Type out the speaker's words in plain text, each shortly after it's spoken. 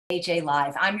AJ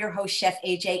Live. I'm your host, Chef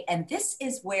AJ, and this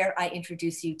is where I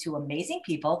introduce you to amazing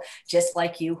people just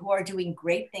like you who are doing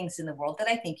great things in the world that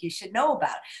I think you should know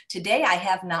about. Today, I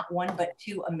have not one but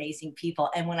two amazing people.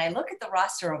 And when I look at the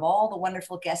roster of all the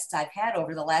wonderful guests I've had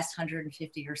over the last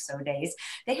 150 or so days,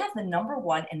 they have the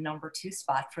 #1 and #2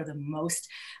 spot for the most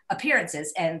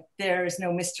appearances. And there's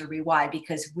no mystery why,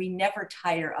 because we never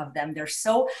tire of them. They're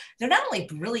not only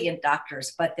brilliant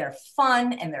doctors, but they're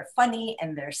fun and they're funny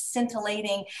and they're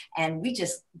scintillating. And we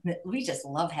just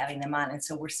love having them on. And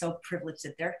so we're so privileged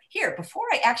that they're here. Before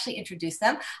I actually introduce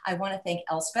them, I want to thank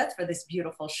Elspeth for this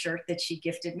beautiful shirt that she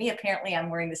gifted me. Apparently I'm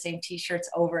wearing the same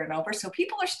t-shirts over and over. So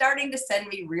people are starting to send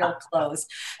me real clothes.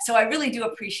 So I really do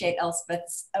appreciate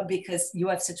Elspeth because you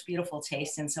have such beautiful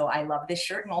taste. And so I love this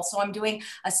shirt. And also I'm doing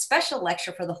a special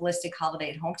lecture for the Holistic Holiday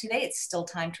at Home today. It's still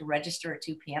time to register at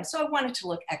 2 p.m. So I wanted to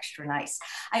look extra nice.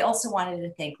 I also wanted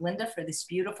to thank Linda for this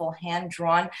beautiful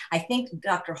hand-drawn, I think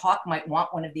Dr. Howk might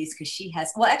want one of these because she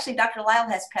has, well, actually Dr. Lisle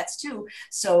has pets too.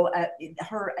 So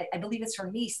I believe it's her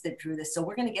niece that drew this. So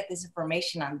we're going to get this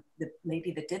information on the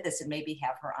lady that did this and maybe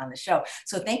have her on the show.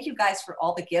 So thank you guys for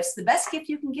all the gifts. The best gift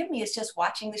you can give me is just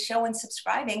watching the show and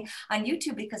subscribing on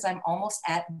YouTube because I'm almost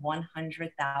at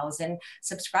 100,000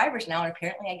 subscribers now. And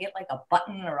apparently I get like a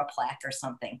button or a plaque or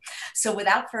something. So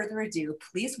without further ado,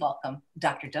 please welcome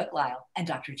Dr. Doug Lisle and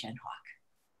Dr. Jen Howk.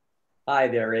 Hi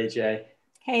there, AJ.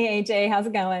 Hey, AJ, how's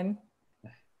it going?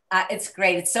 It's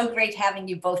great. It's so great having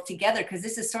you both together because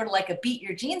this is sort of like a Beat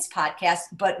Your Jeans podcast,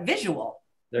 but visual.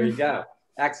 There you go.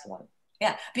 Excellent.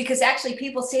 Yeah, because actually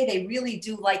people say they really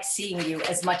do like seeing you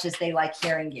as much as they like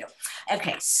hearing you.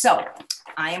 Okay, so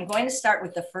I am going to start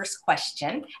with the first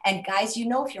question. And guys, you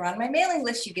know, if you're on my mailing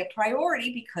list, you get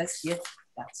priority because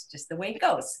that's just the way it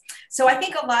goes. So I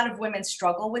think a lot of women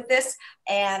struggle with this.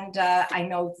 And I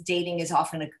know dating is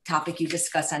often a topic you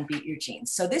discuss on Beat Your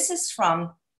Jeans. So this is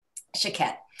from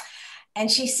Shaquette. And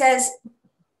she says,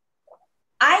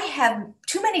 I have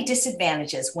too many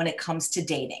disadvantages when it comes to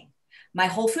dating. My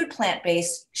whole food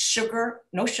plant-based,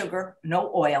 no sugar,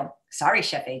 no oil. Sorry,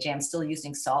 Chef AJ, I'm still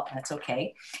using salt, and that's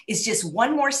okay. Is just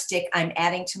one more stick I'm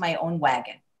adding to my own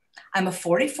wagon. I'm a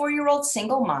 44-year-old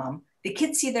single mom. The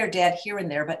kids see their dad here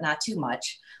and there, but not too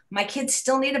much. My kids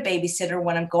still need a babysitter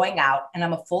when I'm going out, and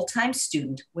I'm a full-time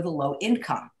student with a low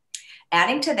income.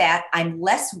 Adding to that, I'm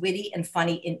less witty and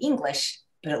funny in English,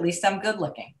 but at least I'm good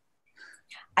looking.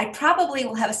 I probably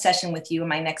will have a session with you in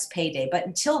my next payday, but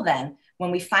until then,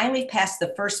 when we finally pass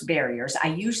the first barriers, I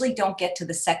usually don't get to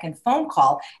the second phone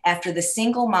call after the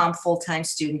single mom full-time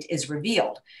student is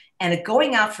revealed. And a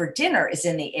going out for dinner is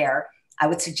in the air. I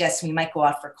would suggest we might go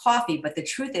out for coffee, but the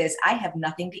truth is I have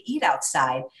nothing to eat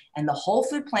outside and the whole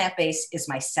food plant-based is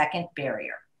my second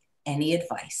barrier. Any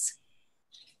advice?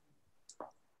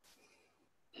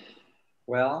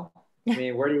 Well, I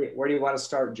mean, where do you want to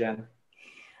start, Jen?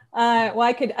 Well,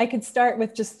 I could start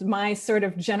with just my sort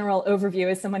of general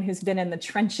overview as someone who's been in the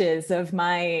trenches of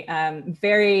my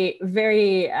very,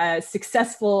 very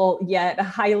successful yet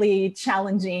highly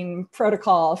challenging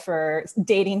protocol for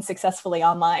dating successfully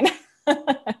online.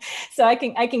 So I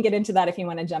can get into that if you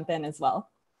want to jump in as well.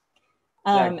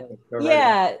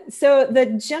 Yeah, so the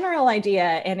general idea,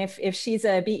 and if she's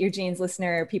a Beat Your Jeans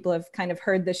listener, people have kind of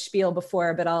heard this spiel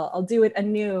before, but I'll do it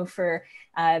anew for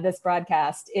this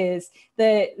broadcast, is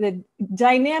the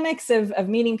dynamics of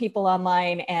meeting people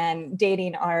online and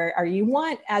dating are you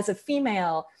want, as a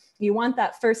female, you want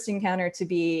that first encounter to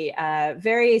be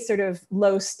very sort of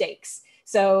low stakes.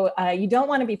 So you don't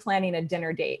want to be planning a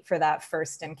dinner date for that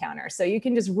first encounter. So you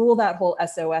can just rule that whole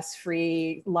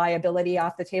SOS-free liability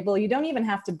off the table. You don't even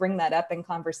have to bring that up in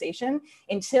conversation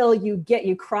until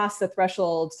you cross the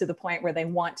threshold to the point where they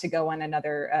want to go on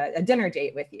a dinner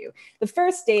date with you. The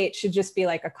first date should just be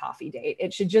like a coffee date.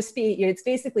 It should just be, it's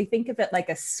basically, think of it like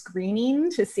a screening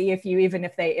to see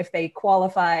if they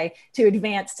qualify to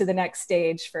advance to the next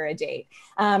stage for a date.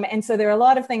 And so there are a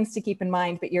lot of things to keep in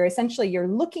mind, but you're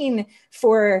looking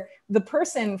for the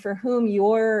person for whom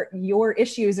your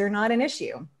issues are not an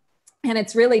issue. And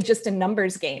it's really just a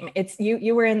numbers game. It's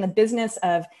you were in the business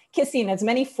of kissing as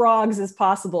many frogs as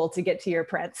possible to get to your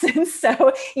prince. And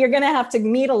so you're going to have to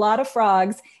meet a lot of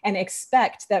frogs and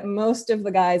expect that most of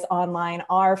the guys online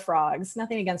are frogs.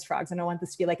 Nothing against frogs. I don't want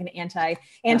this to be like an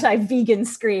anti-vegan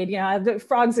screed. You know, the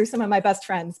frogs are some of my best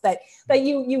friends, but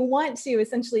you want to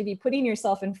essentially be putting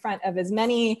yourself in front of as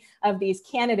many of these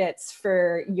candidates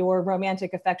for your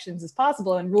romantic affections as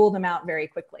possible and rule them out very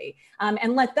quickly,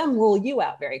 and let them rule you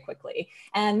out very quickly.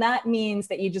 And that means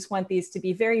that you just want these to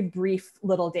be very brief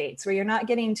little dates. dates where you're not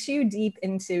getting too deep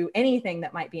into anything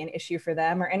that might be an issue for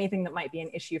them or anything that might be an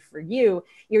issue for you.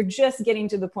 You're just getting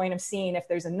to the point of seeing if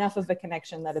there's enough of a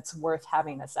connection that it's worth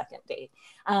having a second date.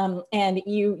 And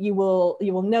you will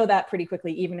know that pretty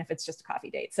quickly, even if it's just a coffee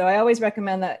date. So I always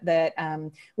recommend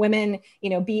that women,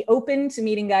 be open to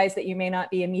meeting guys that you may not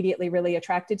be immediately really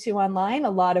attracted to online. A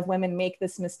lot of women make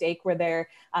this mistake where they're,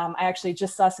 I actually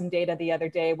just saw some data the other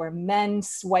day where men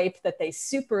swipe that they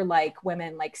super like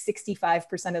women like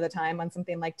 65% of the time on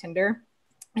something like Tinder.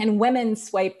 And women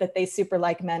swipe that they super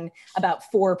like men about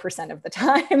 4% of the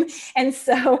time. And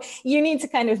so you need to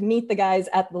kind of meet the guys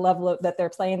at the level that they're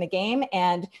playing the game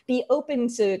and be open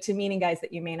to meeting guys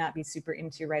that you may not be super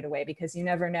into right away, because you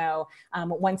never know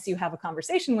once you have a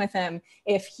conversation with him,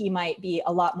 if he might be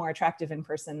a lot more attractive in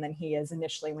person than he is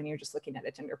initially when you're just looking at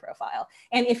a Tinder profile.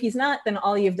 And if he's not, then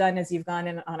all you've done is you've gone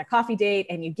in on a coffee date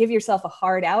and you give yourself a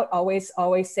hard out. Always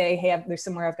say, hey, there's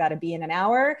somewhere I've got to be in an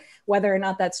hour. Whether or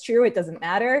not that's true, it doesn't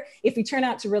matter. If you turn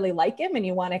out to really like him and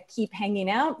you want to keep hanging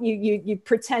out, you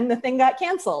pretend the thing got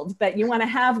canceled, but you want to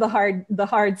have the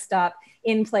hard stop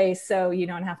in place so you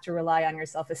don't have to rely on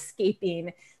yourself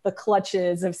escaping the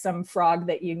clutches of some frog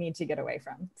that you need to get away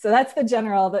from. So that's the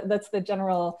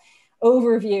general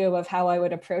overview of how I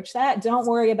would approach that. Don't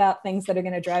worry about things that are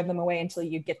going to drive them away until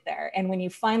you get there. And when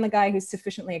you find the guy who's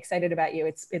sufficiently excited about you,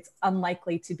 it's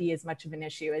unlikely to be as much of an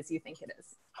issue as you think it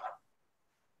is.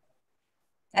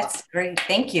 That's great.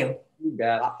 Thank you. You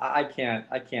bet. I can't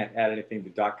add anything to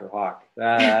Dr. Howk.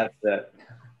 That's it.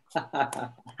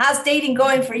 How's dating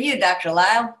going for you, Dr.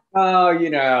 Lisle? Oh, you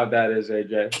know how that is,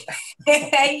 AJ.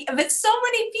 But so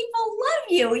many people love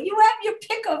you. You have your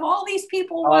pick of all these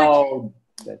people watching. Oh,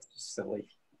 that's silly.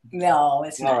 No,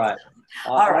 it's not. All right.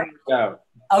 All right. Go.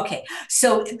 Okay,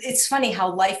 so it's funny how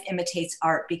life imitates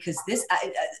art, because this,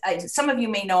 some of you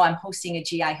may know I'm hosting a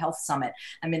GI Health Summit.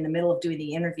 I'm in the middle of doing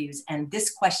the interviews, and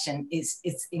this question it's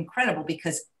incredible,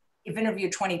 because I've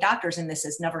interviewed 20 doctors and this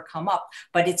has never come up,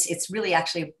 but it's really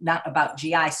actually not about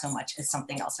GI so much as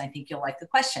something else. I think you'll like the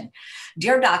question.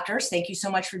 Dear doctors, thank you so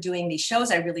much for doing these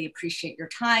shows. I really appreciate your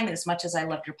time. And as much as I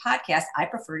love your podcast, I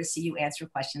prefer to see you answer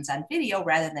questions on video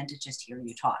rather than to just hear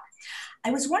you talk. I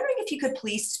was wondering if you could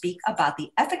please speak about the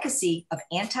efficacy of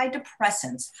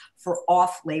antidepressants for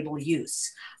off-label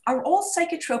use. Are all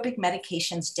psychotropic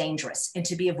medications dangerous and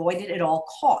to be avoided at all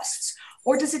costs?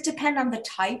 Or does it depend on the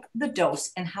type, the dose,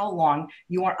 and how long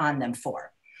you are on them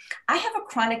for? I have a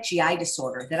chronic GI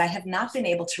disorder that I have not been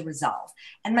able to resolve,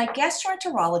 and my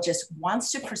gastroenterologist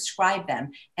wants to prescribe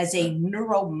them as a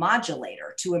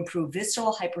neuromodulator to improve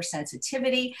visceral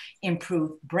hypersensitivity,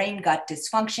 improve brain-gut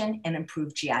dysfunction, and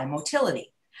improve GI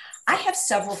motility. I have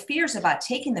several fears about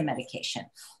taking the medication.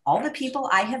 All the people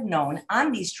I have known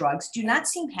on these drugs do not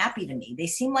seem happy to me. They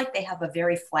seem like they have a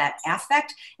very flat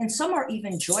affect, and some are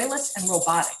even joyless and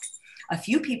robotic. A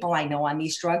few people I know on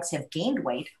these drugs have gained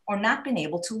weight or not been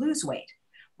able to lose weight.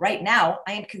 Right now,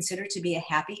 I am considered to be a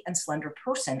happy and slender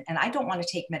person, and I don't want to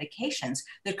take medications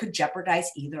that could jeopardize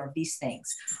either of these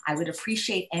things. I would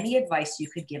appreciate any advice you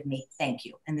could give me. Thank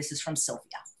you. And this is from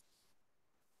Sylvia.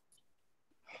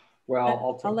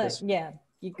 Well, I'll let, yeah,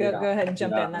 you go ahead and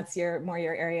jump in. That's more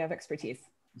your area of expertise.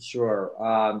 Sure.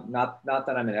 Not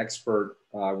that I'm an expert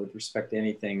with respect to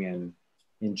anything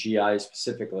in GI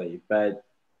specifically, but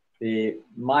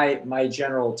my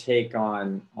general take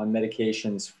on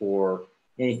medications for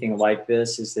anything like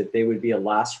this is that they would be a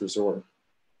last resort.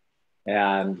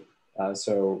 And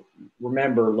so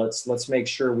remember, let's make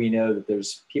sure we know that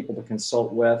there's people to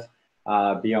consult with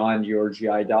beyond your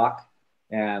GI doc.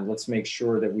 And let's make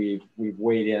sure that we've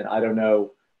weighed in. I don't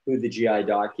know who the GI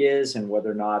doc is and whether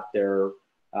or not they're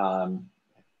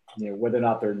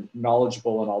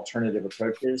knowledgeable in alternative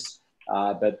approaches.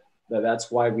 But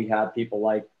that's why we have people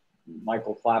like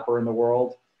Michael Clapper in the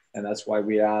world, and that's why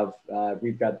we've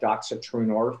got docs at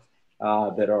TrueNorth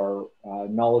that are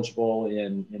knowledgeable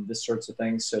in this sorts of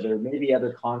things. So there may be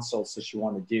other consults that you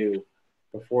want to do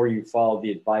before you follow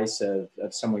the advice of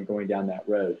someone going down that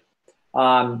road.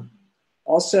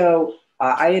 Also,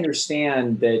 I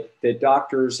understand that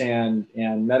doctors and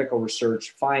medical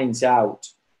research finds out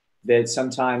that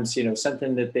sometimes,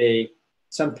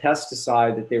 some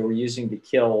pesticide that they were using to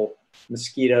kill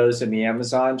mosquitoes in the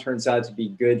Amazon turns out to be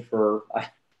good for,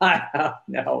 I don't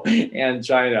know,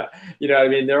 angina.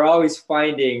 They're always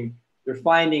finding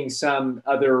some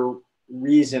other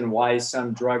reason why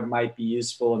some drug might be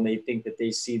useful, and they think that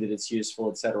they see that it's useful,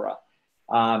 et cetera.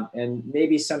 And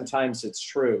maybe sometimes it's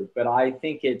true, but I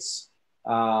think it's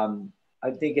a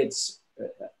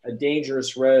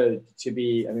dangerous road to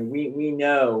be. We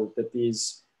know that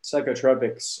these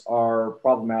psychotropics are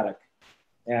problematic,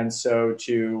 And so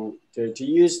to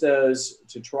use those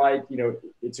to try,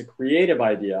 it's a creative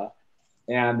idea.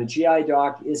 And the GI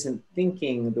doc isn't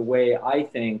thinking the way I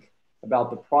think about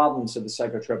the problems of the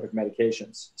psychotropic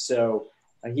medications. So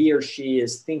he or she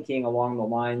is thinking along the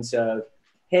lines of,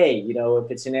 hey,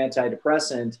 if it's an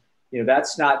antidepressant,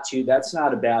 that's not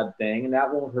a bad thing, and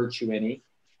that won't hurt you any.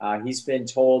 He's been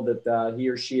told that he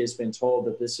or she has been told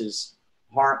that this is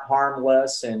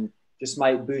harmless and just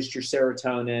might boost your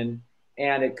serotonin.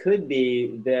 And it could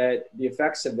be that the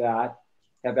effects of that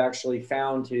have actually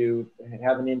found to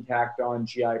have an impact on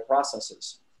GI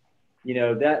processes.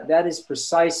 That is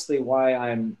precisely why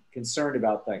I'm concerned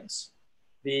about things.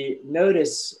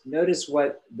 Notice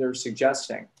what they're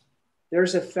suggesting.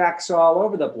 There's effects all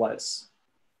over the place.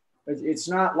 It's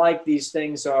not like these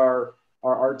things are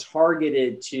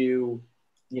targeted to,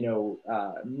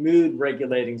 mood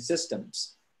regulating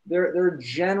systems. They're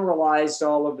generalized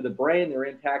all over the brain.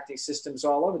 They're impacting systems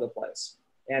all over the place,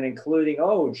 and including,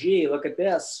 oh, gee, look at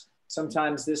this.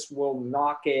 Sometimes this will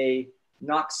knock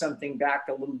something back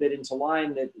a little bit into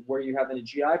line where you're having a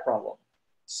GI problem.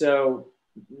 So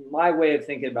my way of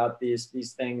thinking about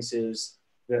these things is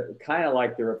kind of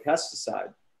like they're a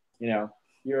pesticide.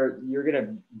 You're going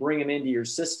to bring them into your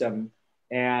system,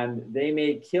 and they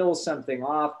may kill something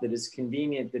off that is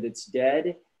convenient that it's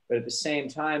dead, but at the same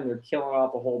time, they're killing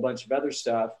off a whole bunch of other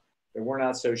stuff that we're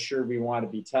not so sure we want to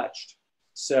be touched.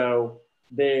 So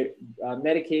the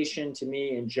medication to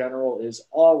me in general is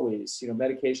always,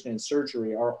 medication and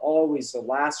surgery are always the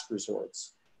last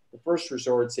resorts. The first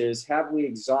resorts is, have we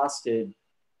exhausted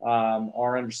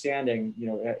our understanding?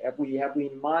 Have we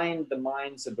mined the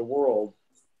minds of the world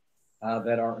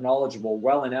that are knowledgeable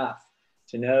well enough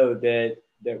to know that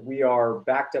we are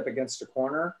backed up against a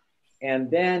corner?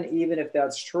 And then, even if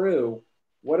that's true,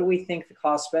 what do we think the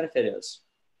cost benefit is?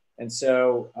 And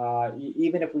so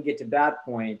even if we get to that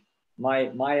point,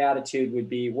 my attitude would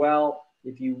be, well,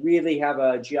 if you really have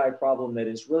a GI problem that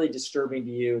is really disturbing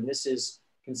to you, and this is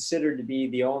considered to be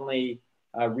the only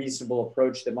reasonable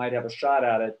approach that might have a shot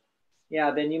at it, yeah,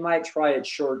 then you might try it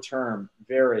short term,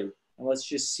 and let's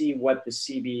just see what the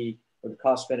CB or the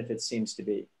cost benefit seems to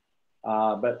be.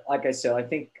 But like I said, I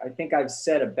think I've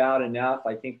said about enough.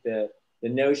 I think the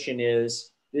notion is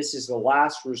this is the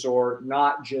last resort,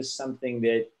 not just something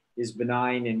that is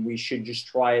benign and we should just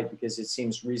try it because it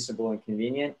seems reasonable and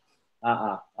convenient.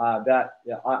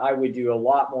 I would do a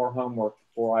lot more homework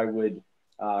before I would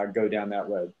go down that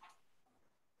road.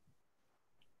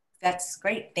 That's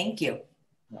great. Thank you.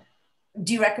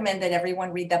 Do you recommend that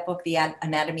everyone read that book, The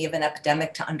Anatomy of an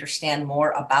Epidemic, to understand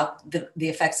more about the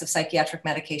effects of psychiatric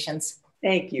medications?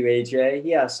 Thank you, AJ.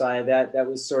 Yes, that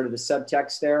was sort of the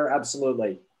subtext there.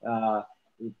 Absolutely.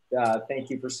 Thank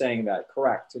you for saying that.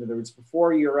 Correct. In other words,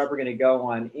 before you're ever going to go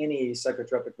on any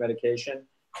psychotropic medication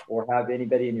or have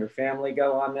anybody in your family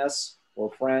go on this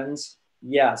or friends,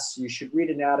 yes, you should read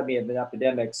Anatomy of an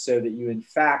Epidemic so that you, in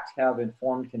fact, have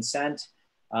informed consent.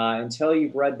 Until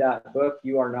you've read that book,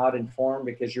 you are not informed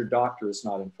because your doctor is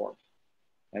not informed.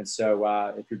 And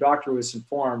so if your doctor was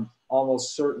informed,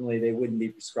 almost certainly they wouldn't be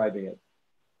prescribing it.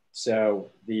 So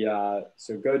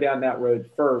so go down that road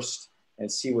first and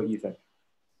see what you think.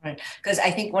 Right. Because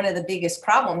I think one of the biggest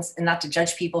problems, and not to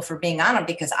judge people for being on them,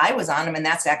 because I was on them, and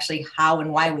that's actually how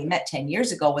and why we met 10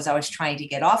 years ago, was I was trying to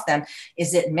get off them,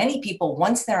 is that many people,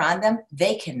 once they're on them,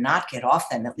 they cannot get off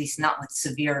them, at least not with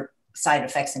severe side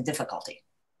effects and difficulty.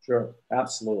 Sure.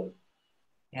 Absolutely.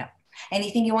 Yeah.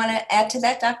 Anything you want to add to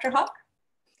that, Dr. Howk?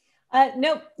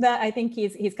 Nope. I think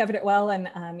he's covered it well. And,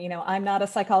 I'm not a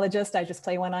psychologist. I just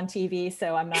play one on TV.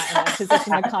 So I'm not in a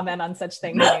position to comment on such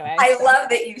things anyway. I love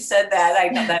that you said that. I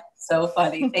know that's so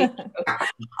funny. Thank you.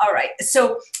 All right.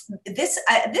 So this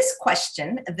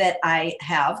question that I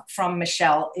have from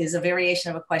Michelle is a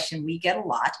variation of a question we get a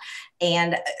lot.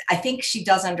 And I think she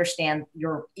does understand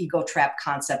your ego trap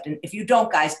concept. And if you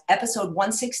don't, guys, episode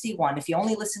 161, if you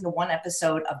only listen to one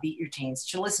episode of Beat Your Genes,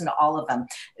 you should listen to all of them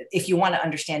if you want to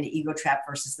understand the ego trap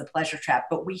versus the pleasure trap.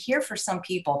 But we hear for some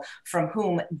people from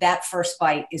whom that first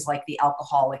bite is like the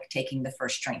alcoholic taking the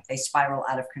first drink. They spiral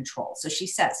out of control. So she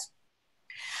says,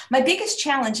 my biggest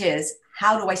challenge is,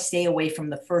 how do I stay away from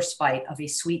the first bite of a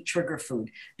sweet trigger food?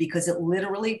 Because it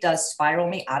literally does spiral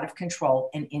me out of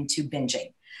control and into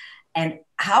binging. And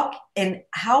how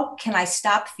can I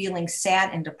stop feeling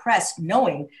sad and depressed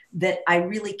knowing that I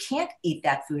really can't eat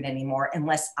that food anymore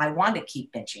unless I want to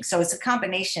keep binging? So it's a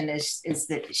combination is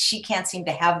that she can't seem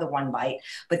to have the one bite,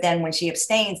 but then when she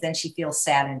abstains, then she feels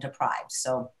sad and deprived.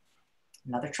 So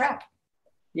another trap.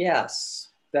 Yes,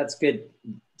 that's good.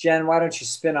 Jen, why don't you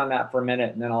spin on that for a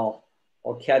minute, and then I'll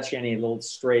catch any little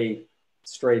stray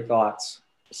thoughts.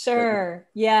 Sure.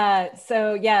 Yeah.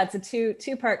 So yeah, it's a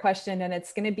two-part question, and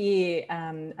it's going to be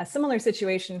a similar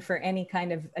situation for any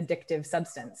kind of addictive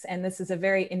substance. And this is a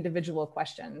very individual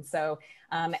question. So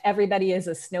everybody is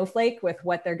a snowflake with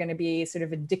what they're going to be sort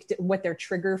of addicted, what their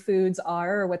trigger foods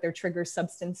are, or what their trigger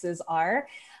substances are.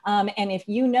 And if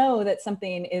you know that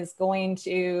something is going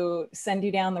to send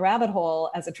you down the rabbit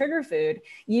hole as a trigger food,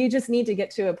 you just need to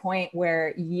get to a point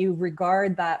where you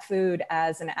regard that food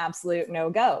as an absolute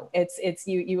no-go. It's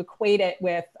you equate it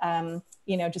with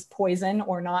just poison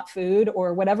or not food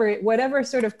or whatever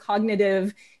sort of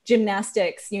cognitive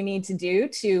gymnastics you need to do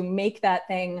to make that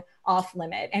thing off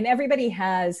limit. And everybody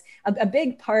has a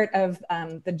big part of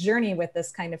the journey with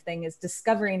this kind of thing is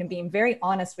discovering and being very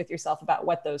honest with yourself about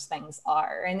what those things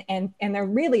are. And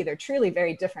they're truly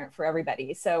very different for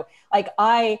everybody. So like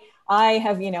I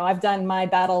have, I've done my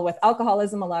battle with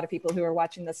alcoholism. A lot of people who are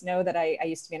watching this know that I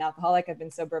used to be an alcoholic. I've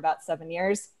been sober about 7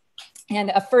 years. And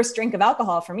a first drink of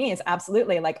alcohol for me is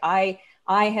absolutely like I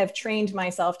have trained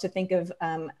myself to think of,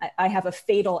 I have a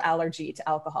fatal allergy to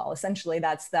alcohol. Essentially,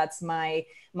 that's my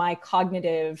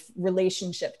cognitive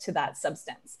relationship to that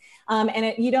substance.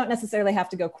 You don't necessarily have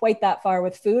to go quite that far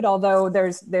with food, although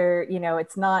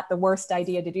it's not the worst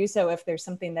idea to do so if there's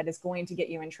something that is going to get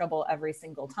you in trouble every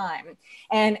single time.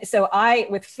 And so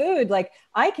with food, like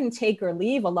I can take or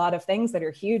leave a lot of things that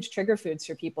are huge trigger foods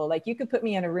for people. Like you could put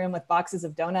me in a room with boxes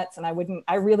of donuts and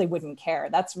I really wouldn't care.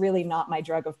 That's really not my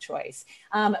drug of choice.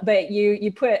 But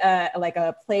you put like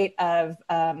a plate of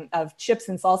chips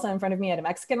and salsa in front of me at a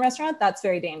Mexican restaurant, that's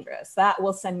very dangerous. That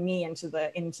will send me into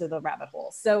the rabbit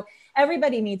hole. So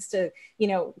everybody needs to,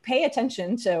 pay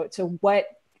attention to what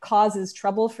causes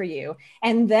trouble for you.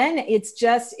 And then it's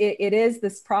just, it is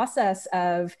this process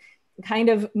of kind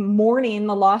of mourning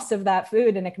the loss of that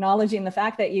food and acknowledging the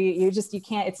fact that you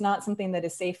can't, it's not something that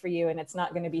is safe for you, and it's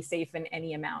not going to be safe in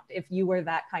any amount if you were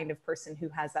that kind of person who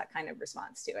has that kind of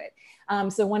response to it.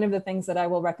 So one of the things that I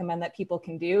will recommend that people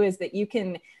can do is that you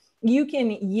can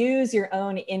use your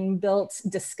own inbuilt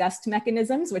disgust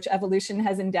mechanisms, which evolution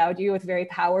has endowed you with very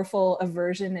powerful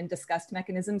aversion and disgust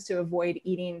mechanisms to avoid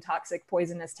eating toxic,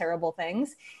 poisonous, terrible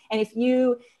things. And if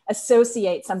you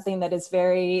associate something that is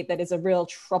a real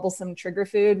troublesome trigger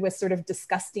food with sort of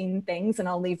disgusting things, and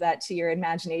I'll leave that to your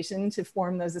imagination to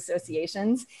form those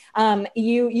associations,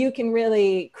 you can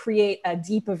really create a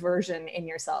deep aversion in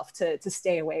yourself to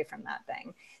stay away from that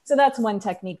thing. So that's one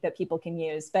technique that people can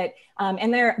use. But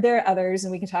and there are others,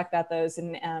 and we can talk about those,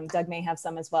 and Doug may have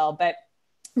some as well. But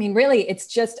I mean, really, it's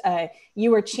just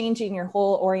you are changing your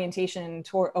whole orientation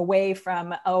away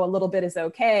from, oh, a little bit is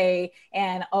okay,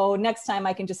 and oh, next time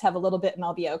I can just have a little bit and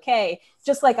I'll be okay.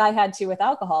 Just like I had to with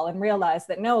alcohol, and realize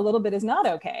that no, a little bit is not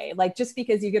okay. Like just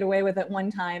because you get away with it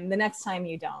one time, the next time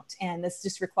you don't. And this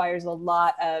just requires a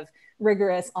lot of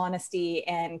rigorous honesty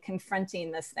and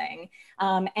confronting this thing.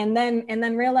 And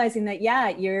then realizing that, yeah,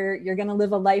 you're going to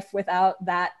live a life without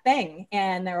that thing.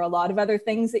 And there are a lot of other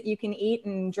things that you can eat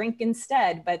and drink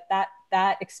instead, but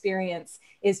that experience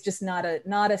is just not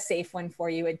a safe one for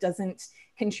you. It doesn't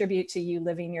contribute to you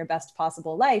living your best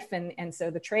possible life. And so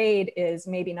the trade is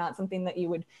maybe not something that you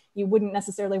wouldn't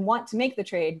necessarily want to make the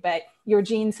trade, but your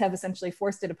genes have essentially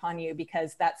forced it upon you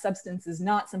because that substance is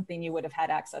not something you would have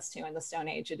had access to in the Stone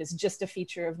Age. It is just a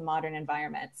feature of the modern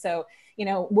environment. So,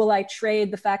 will I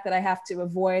trade the fact that I have to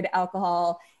avoid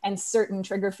alcohol and certain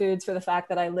trigger foods for the fact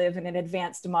that I live in an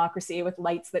advanced democracy with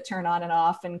lights that turn on and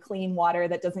off and clean water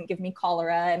that doesn't give me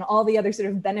cholera and all the other sort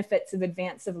of benefits of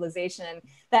advanced civilization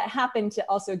that happen to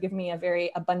also give me a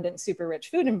very abundant, super rich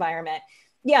food environment?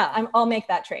 Yeah, I'll make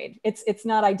that trade. It's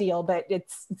not ideal, but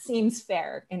it seems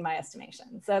fair in my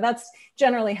estimation. So that's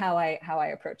generally how I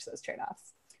approach those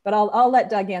trade-offs. But I'll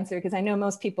let Doug answer, because I know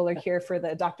most people are here for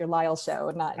the Dr. Lisle show,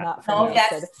 not for me.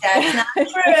 That's not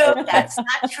true. That's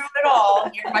not true at all.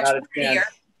 You're much prettier.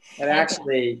 And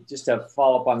actually, just to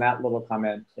follow up on that little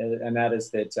comment, and that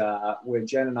is that when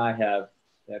Jen and I have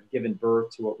given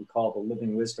birth to what we call the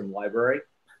Living Wisdom Library,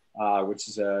 which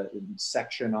is a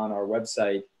section on our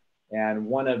website. And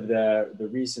one of the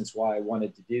reasons why I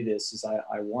wanted to do this is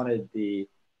I wanted the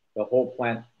whole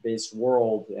plant-based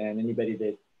world and anybody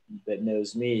that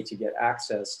knows me to get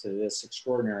access to this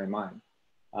extraordinary mind.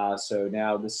 So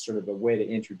now this is sort of a way to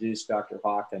introduce Dr.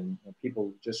 Howk, and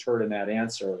people just heard in that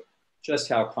answer just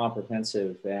how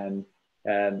comprehensive and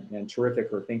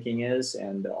terrific her thinking is.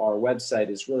 And our website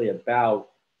is really about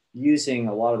using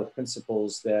a lot of the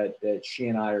principles that she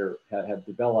and I have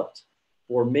developed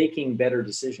for making better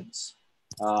decisions,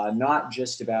 not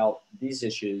just about these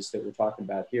issues that we're talking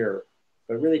about here,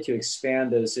 but really to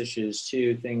expand those issues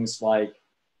to things like,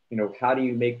 how do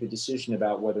you make the decision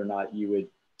about whether or not you would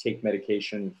take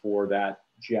medication for that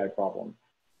GI problem?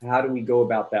 How do we go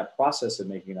about that process of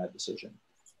making that decision?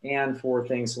 And for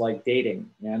things like dating,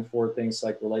 and for things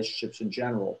like relationships in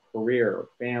general, career,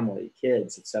 family,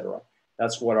 kids, etc.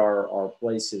 That's what our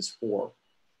place is for.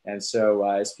 And so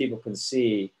as people can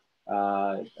see,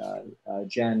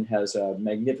 Jen has a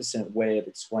magnificent way of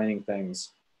explaining things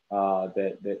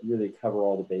that really cover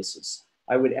all the bases.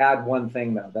 I would add one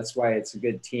thing though. That's why it's a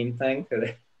good team thing.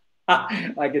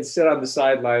 I could sit on the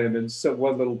sideline and then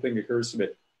one little thing occurs to me,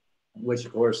 which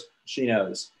of course she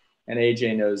knows and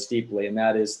AJ knows deeply. And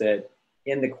that is that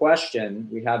in the question,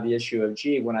 we have the issue of,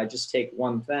 gee, when I just take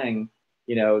one thing,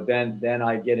 then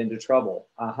I get into trouble.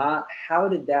 How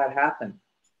did that happen?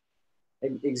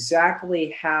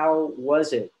 Exactly how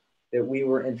was it that we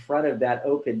were in front of that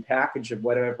open package of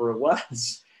whatever it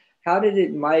was? How did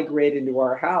it migrate into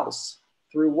our house?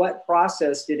 Through what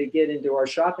process did it get into our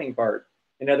shopping cart?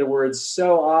 In other words,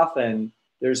 so often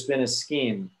there's been a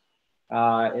scheme.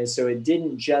 And so it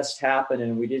didn't just happen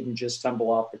and we didn't just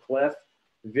tumble off the cliff.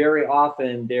 Very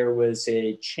often there was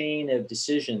a chain of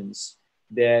decisions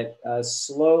that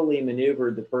slowly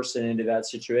maneuvered the person into that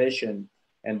situation.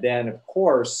 And then of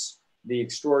course, the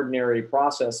extraordinary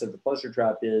process of the pleasure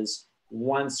trap is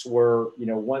once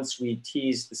we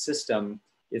tease the system,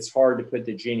 it's hard to put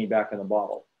the genie back in the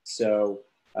bottle. So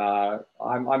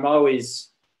I'm always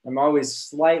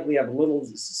slightly have a little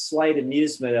slight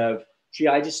amusement of, gee,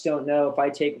 I just don't know if I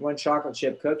take one chocolate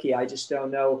chip cookie, I just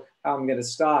don't know how I'm going to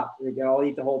stop. I'll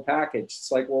eat the whole package.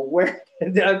 It's like, well, where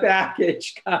did that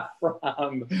package come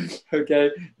from?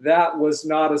 Okay, that was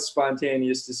not a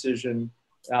spontaneous decision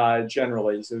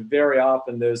generally. So very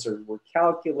often those were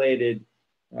calculated,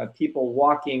 people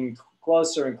walking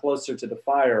closer and closer to the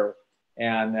fire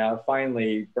and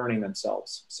finally burning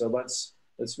themselves. So let's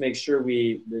make sure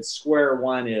the square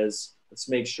one is, let's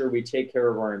make sure we take care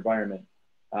of our environment.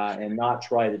 And not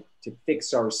try to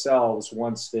fix ourselves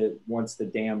once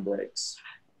the dam breaks.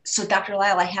 So Dr.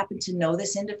 Lisle, I happen to know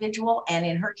this individual, and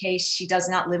in her case, she does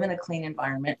not live in a clean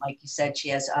environment. Like you said, she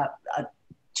has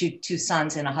two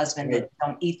sons and a husband that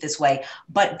don't eat this way.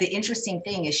 But the interesting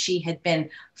thing is she had been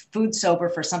food sober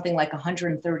for something like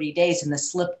 130 days, and the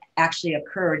slip actually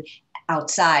occurred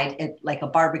outside at like a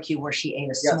barbecue where she ate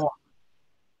a s'more.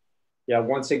 Yeah,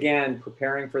 once again,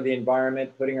 preparing for the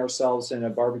environment, putting ourselves in a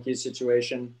barbecue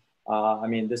situation.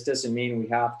 This doesn't mean we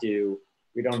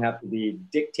don't have to be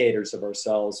dictators of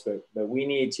ourselves, but we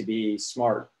need to be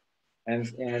smart. And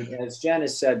as Jen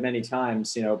has said many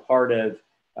times, part of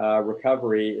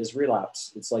recovery is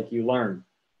relapse. It's like you learn,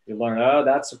 oh,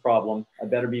 that's a problem. I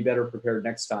better be better prepared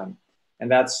next time. And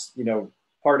that's,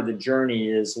 part of the journey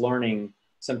is learning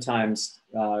sometimes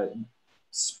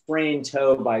sprained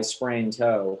toe by sprained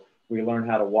toe. We learn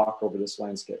how to walk over this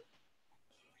landscape.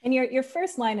 And your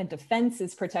first line of defense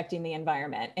is protecting the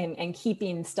environment and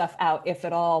keeping stuff out if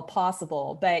at all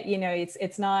possible. But,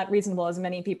 it's not reasonable, as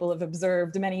many people have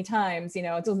observed many times,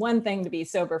 it's one thing to be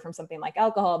sober from something like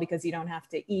alcohol because you don't have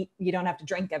to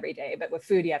drink every day, but with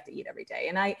food, you have to eat every day.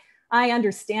 And I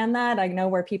understand that. I know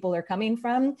where people are coming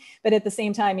from, but at the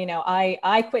same time,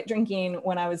 I quit drinking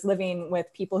when I was living with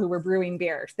people who were brewing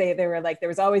beer. They were like, there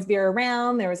was always beer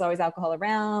around, there was always alcohol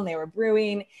around, they were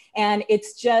brewing. And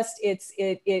it's just,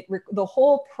 the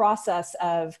whole process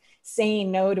of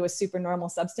saying no to a supernormal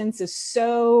substance is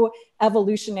so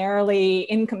evolutionarily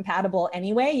incompatible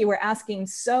anyway. You were asking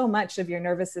so much of your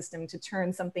nervous system to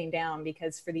turn something down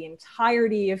because for the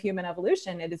entirety of human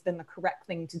evolution, it has been the correct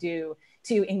thing to do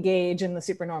to engage in the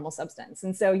supernormal substance.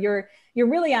 And so you're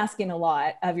really asking a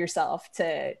lot of yourself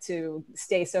to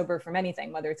stay sober from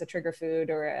anything, whether it's a trigger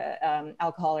food or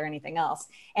alcohol or anything else.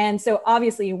 And so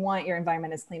obviously you want your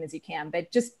environment as clean as you can,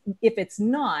 but just if it's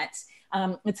not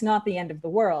the end of the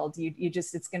world.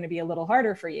 It's going to be a little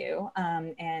harder for you.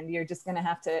 And you're just going to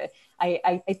have to,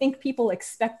 I think people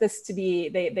expect this to be,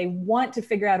 they want to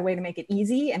figure out a way to make it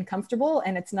easy and comfortable,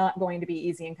 and it's not going to be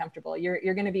easy and comfortable.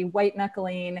 You're going to be white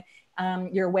knuckling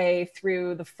your way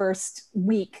through the first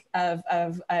week of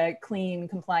a clean,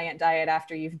 compliant diet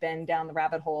after you've been down the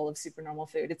rabbit hole of supernormal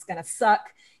food. It's going to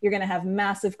suck. You're going to have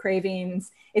massive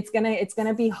cravings. It's going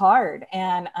to be hard.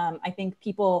 And I think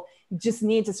people just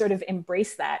need to sort of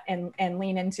embrace that and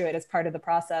lean into it as part of the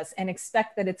process and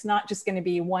expect that it's not just going to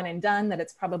be one and done, that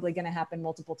it's probably going to happen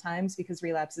multiple times because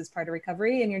relapse is part of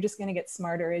recovery, and you're just going to get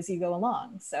smarter as you go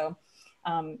along. So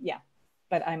yeah.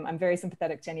 but I'm very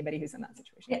sympathetic to anybody who's in that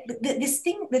situation. Yeah, this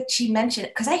thing that she mentioned,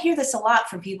 because I hear this a lot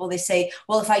from people, they say,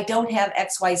 well, if I don't have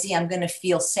XYZ, I'm going to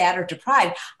feel sad or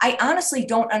deprived. I honestly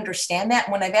don't understand that.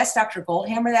 When I've asked Dr.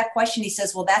 Goldhammer that question, he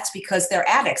says, well, that's because they're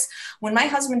addicts. When my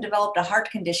husband developed a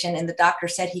heart condition and the doctor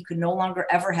said he could no longer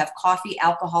ever have coffee,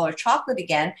 alcohol, or chocolate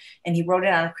again, and he wrote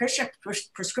it on a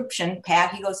prescription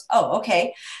pad, he goes, oh,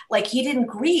 okay. Like, he didn't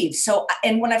grieve. So,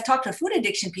 and when I've talked to food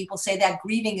addiction, people say that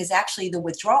grieving is actually the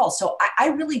withdrawal. So I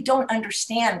really don't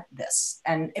understand this.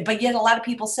 But yet a lot of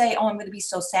people say, oh, I'm going to be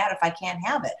so sad if I can't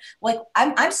have it. Like,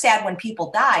 I'm sad when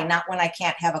people die, not when I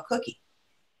can't have a cookie.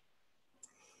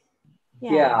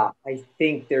 Yeah, I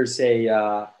think there's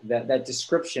that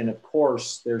description. Of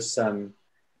course, there's some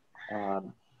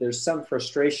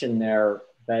frustration there,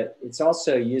 but it's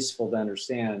also useful to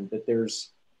understand that there's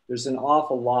an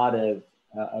awful lot of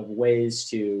ways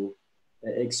to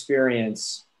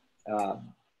experience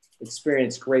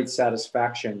great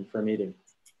satisfaction from eating.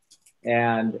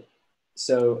 And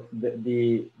so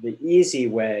the easy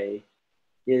way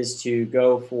is to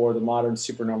go for the modern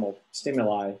supernormal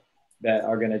stimuli that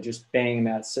are going to just bang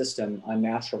that system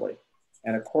unnaturally.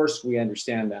 And of course we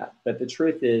understand that. But the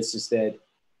truth is that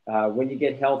when you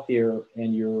get healthier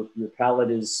and your palate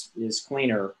is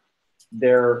cleaner,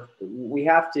 we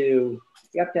have to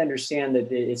understand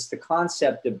that it's the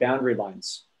concept of boundary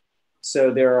lines.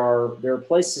 So there are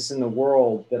places in the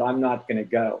world that I'm not going to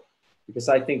go because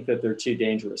I think that they're too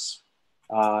dangerous.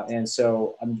 And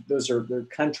so they're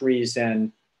countries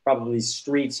and probably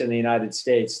streets in the United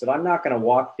States that I'm not going to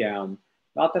walk down.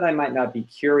 Not that I might not be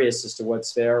curious as to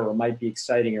what's there or might be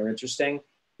exciting or interesting.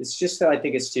 It's just that I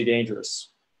think it's too dangerous.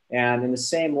 And in the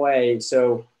same way,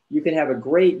 so you can have a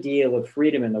great deal of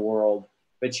freedom in the world,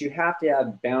 but you have to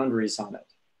have boundaries on it.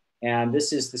 And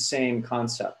this is the same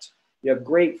concept. You have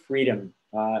great freedom,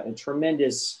 a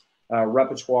tremendous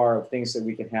repertoire of things that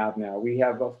we can have now. We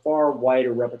have a far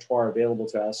wider repertoire available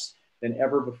to us than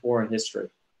ever before in history.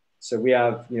 So we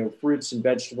have, fruits and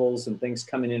vegetables and things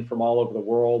coming in from all over the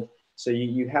world. So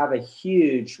you have a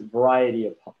huge variety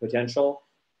of potential,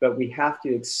 but we have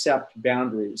to accept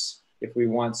boundaries if we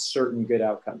want certain good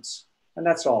outcomes. And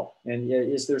that's all. And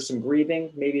is there some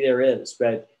grieving? Maybe there is,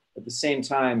 but at the same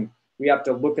time, we have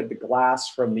to look at the glass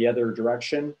from the other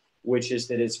direction, which is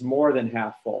that it's more than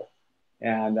half full.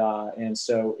 And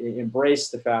so embrace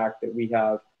the fact that we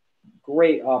have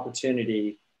great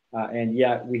opportunity, and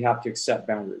yet we have to accept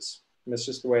boundaries. And that's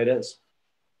just the way it is.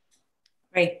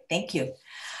 Great, thank you.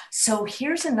 So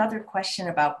here's another question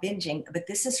about binging, but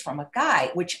this is from a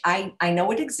guy, which I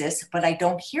know it exists, but I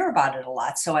don't hear about it a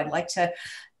lot. So I'd like to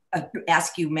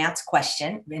ask you Matt's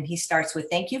question. And he starts with,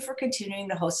 thank you for continuing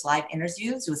to host live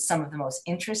interviews with some of the most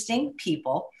interesting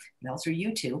people. And those are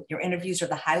you two. Your interviews are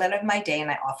the highlight of my day,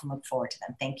 and I often look forward to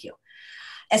them. Thank you.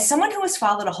 As someone who has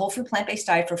followed a whole food plant-based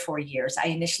diet for 4 years, I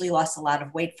initially lost a lot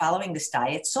of weight following this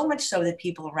diet, so much so that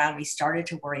people around me started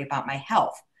to worry about my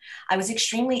health. I was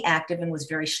extremely active and was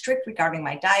very strict regarding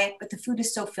my diet, but the food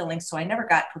is so filling, so I never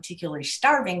got particularly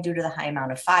starving due to the high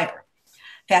amount of fiber.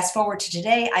 Fast forward to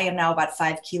today, I am now about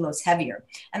 5 kilos heavier,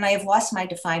 and I have lost my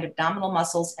defined abdominal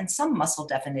muscles and some muscle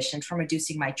definition from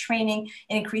reducing my training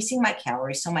and increasing my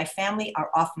calories, so my family are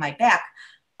off my back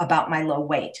about my low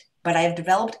weight. But I have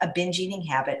developed a binge eating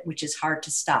habit, which is hard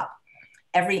to stop.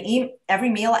 Every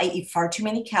meal, I eat far too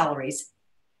many calories,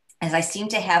 as I seem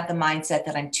to have the mindset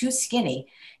that I'm too skinny.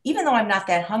 Even though I'm not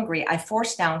that hungry, I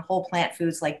force down whole plant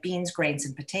foods like beans, grains,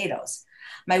 and potatoes.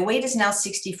 My weight is now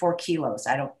 64 kilos.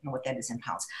 I don't know what that is in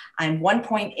pounds. I'm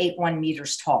 1.81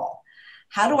 meters tall.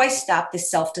 How do I stop this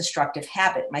self-destructive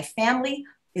habit? My family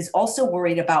is also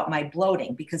worried about my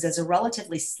bloating because as a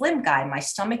relatively slim guy, my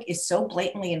stomach is so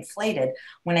blatantly inflated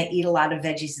when I eat a lot of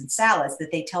veggies and salads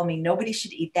that they tell me nobody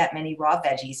should eat that many raw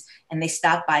veggies, and they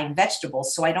stop buying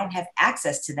vegetables so I don't have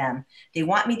access to them. They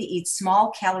want me to eat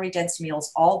small calorie-dense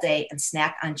meals all day and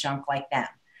snack on junk like them.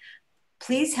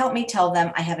 Please help me tell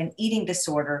them I have an eating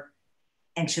disorder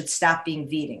and should stop being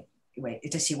vegan. Wait,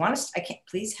 does he want us? I can't.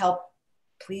 Please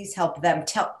help them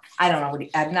tell. I don't know.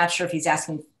 I'm not sure if he's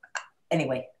asking.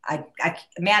 Anyway,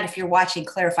 Matt, if you're watching,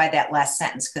 clarify that last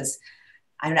sentence, because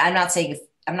I'm not saying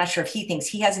I'm not sure if he thinks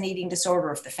he has an eating disorder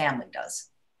or if the family does.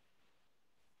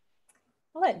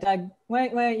 I'll let Doug, why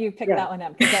don't you pick that one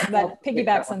up? Because that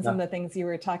piggybacks on some of the things you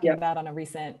were talking about on a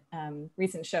recent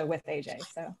show with AJ.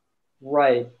 So.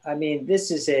 Right. I mean,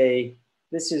 this is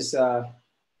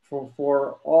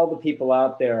for all the people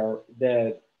out there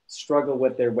that struggle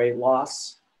with their weight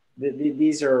loss.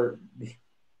 These are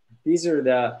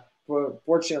the.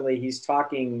 Fortunately, he's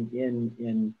talking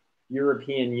in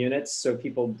European units, so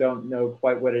people don't know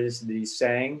quite what it is that he's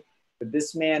saying. But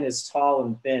this man is tall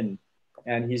and thin,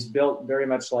 and he's built very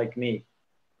much like me,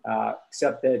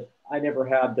 except that I never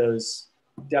had those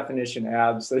definition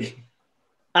abs that,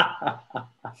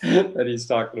 that he's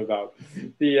talking about.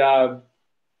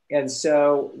 And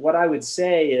so what I would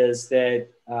say is that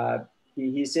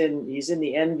he's in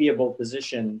the enviable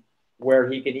position where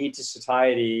he can eat to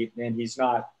satiety and he's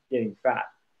not getting fat.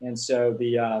 And so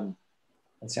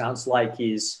it sounds like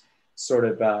he's sort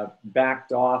of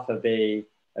backed off of a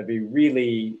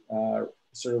really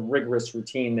sort of rigorous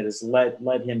routine that has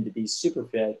led him to be super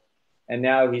fit. And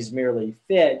now he's merely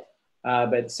fit,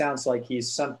 but it sounds like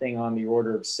he's something on the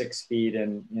order of 6 feet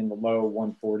and in the low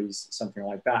 140s, something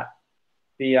like that.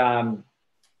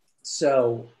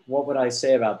 So what would I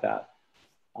say about that?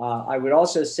 I would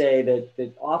also say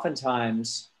that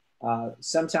oftentimes,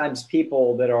 sometimes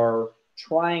people that are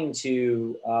trying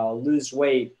to lose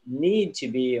weight need to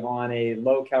be on a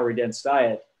low calorie dense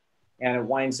diet, and it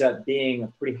winds up being a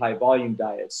pretty high volume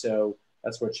diet. So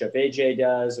that's what Chef AJ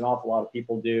does. An awful lot of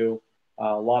people do.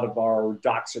 A lot of our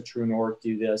docs at TrueNorth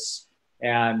do this,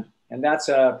 and that's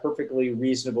a perfectly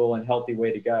reasonable and healthy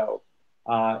way to go.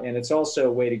 And it's also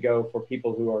a way to go for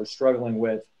people who are struggling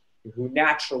with, who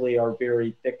naturally are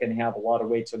very thick and have a lot of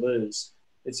weight to lose.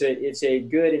 It's a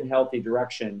good and healthy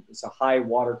direction. It's a high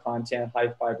water content, high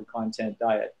fiber content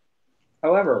diet.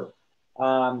 However,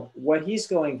 what he's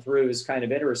going through is kind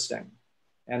of interesting,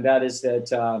 and that is that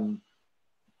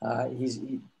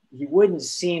he wouldn't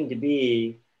seem to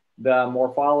be the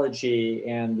morphology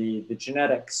and the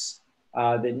genetics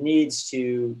that needs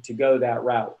to go that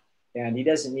route. And he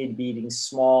doesn't need to be eating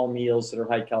small meals that are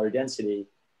high calorie density,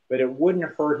 but it wouldn't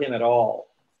hurt him at all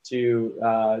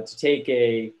to take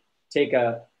a tip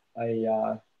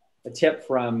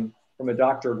from a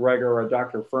Dr. Greger or a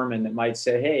Dr. Furman that might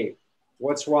say, hey,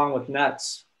 what's wrong with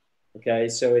nuts? Okay,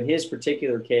 so in his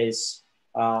particular case,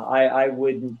 I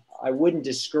wouldn't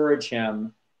discourage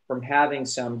him from having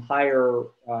some higher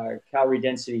calorie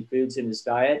density foods in his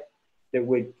diet that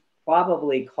would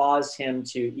probably cause him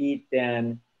to eat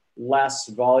then less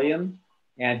volume,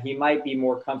 and he might be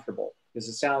more comfortable, because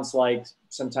it sounds like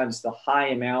sometimes the high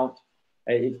amount,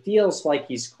 it feels like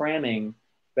he's cramming,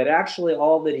 but actually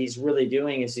all that he's really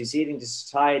doing is he's eating to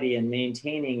satiety and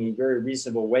maintaining a very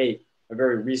reasonable weight, a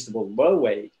very reasonable low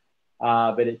weight,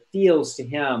 but it feels to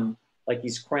him like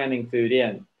he's cramming food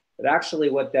in. But actually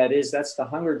what that is, that's the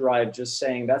hunger drive just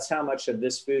saying that's how much of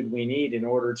this food we need in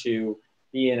order to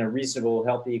be in a reasonable,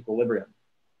 healthy equilibrium.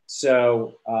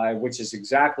 So, which is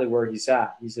exactly where he's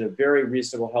at. He's at a very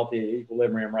reasonable, healthy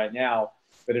equilibrium right now.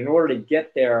 But in order to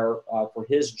get there for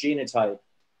his genotype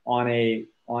on a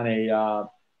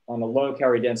low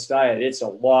calorie dense diet, it's a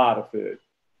lot of food.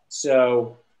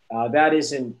 So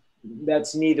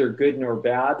that's neither good nor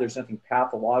bad. There's nothing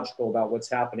pathological about what's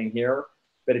happening here.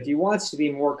 But if he wants to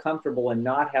be more comfortable and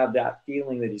not have that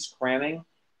feeling that he's cramming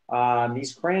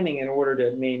in order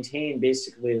to maintain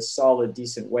basically a solid,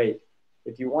 decent weight.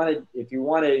 If you want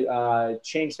to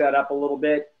change that up a little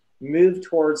bit, move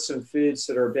towards some foods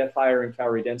that are a bit higher in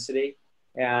calorie density,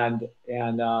 and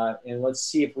let's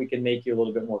see if we can make you a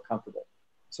little bit more comfortable.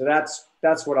 So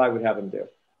that's what I would have him do.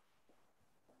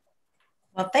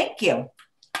 Well, thank you.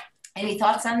 Any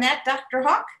thoughts on that, Dr.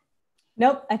 Howk?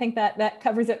 Nope, I think that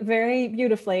covers it very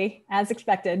beautifully, as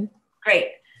expected.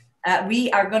 Great.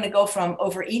 We are going to go from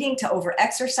overeating to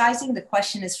over-exercising. The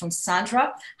question is from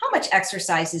Sandra. How much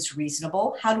exercise is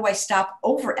reasonable? How do I stop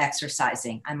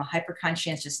over-exercising? I'm a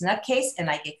hyper-conscientious nutcase, and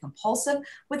I get compulsive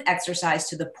with exercise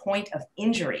to the point of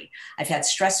injury. I've had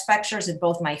stress fractures in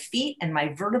both my feet and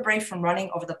my vertebrae from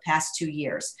running over the past 2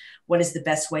 years. What is the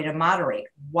best way to moderate?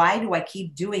 Why do I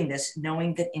keep doing this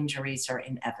knowing that injuries are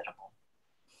inevitable?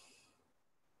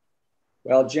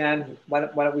 Well, Jen, why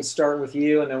don't we start with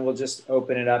you, and then we'll just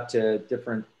open it up to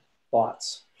different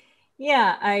thoughts.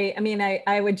 Yeah,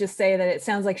 I would just say that it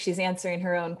sounds like she's answering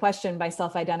her own question by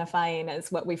self-identifying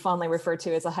as what we fondly refer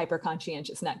to as a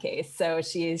hyper-conscientious nutcase. So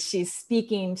she's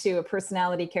speaking to a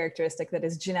personality characteristic that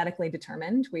is genetically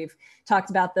determined. We've talked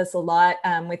about this a lot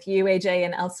with you, AJ,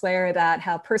 and elsewhere, that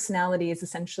how personality is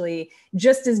essentially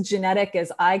just as genetic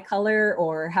as eye color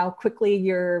or how quickly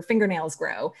your fingernails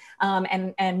grow.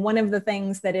 And one of the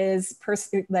things that is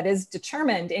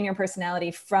determined in your personality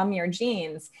from your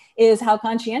genes is how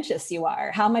conscientious you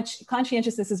are. How much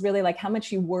conscientiousness is really like how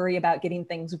much you worry about getting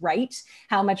things right,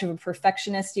 how much of a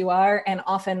perfectionist you are. And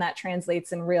often that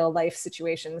translates in real life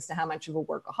situations to how much of a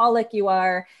workaholic you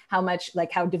are, how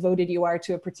devoted you are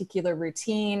to a particular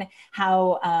routine,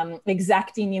 how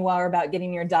exacting you are about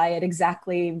getting your diet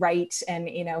exactly right and,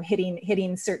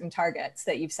 hitting certain targets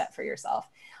that you've set for yourself.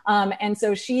 And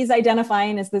so she's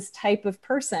identifying as this type of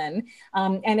person.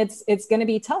 And it's going to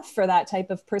be tough for that type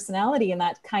of personality and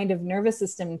that kind of nervous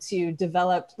system to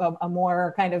develop a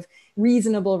more kind of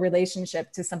reasonable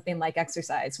relationship to something like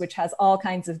exercise, which has all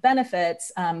kinds of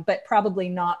benefits, but probably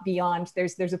not beyond.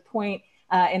 There's a point,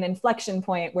 an inflection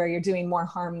point where you're doing more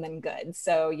harm than good.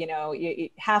 So,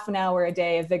 half an hour a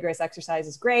day of vigorous exercise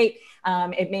is great.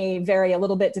 It may vary a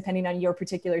little bit depending on your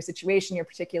particular situation, your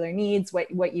particular needs,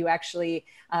 what you actually,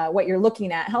 what you're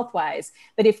looking at health-wise.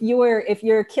 But if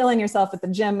you're killing yourself at the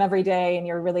gym every day and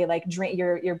you're really like,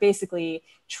 you're basically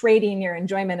trading your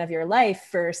enjoyment of your life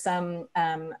for some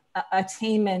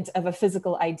attainment of a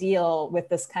physical ideal with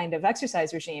this kind of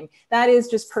exercise regime, that is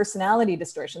just personality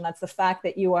distortion. That's the fact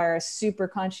that you are a super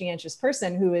conscientious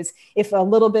person who is, if a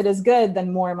little bit is good,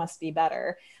 then more must be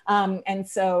better. And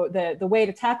so the way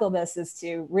to tackle this is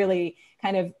to really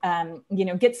kind of,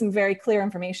 get some very clear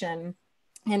information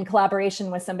in collaboration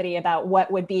with somebody about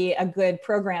what would be a good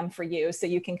program for you. So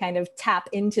you can kind of tap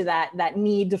into that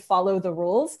need to follow the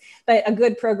rules, but a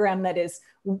good program that is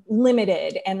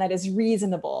limited and that is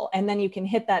reasonable. And then you can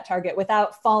hit that target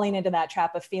without falling into that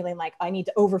trap of feeling like I need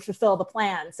to overfulfill the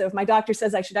plan. So if my doctor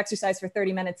says I should exercise for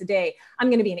 30 minutes a day, I'm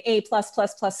going to be an A+++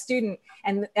 student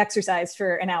and exercise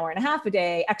for an hour and a half a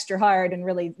day, extra hard, and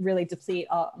really, really deplete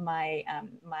all my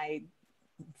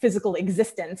physical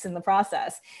existence in the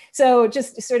process. So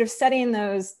just sort of setting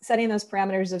those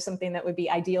parameters of something that would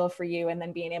be ideal for you, and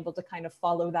then being able to kind of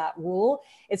follow that rule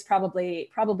is probably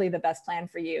the best plan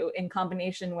for you, in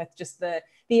combination with just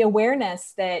the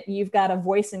awareness that you've got a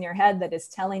voice in your head that is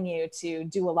telling you to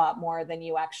do a lot more than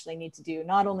you actually need to do,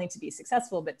 not only to be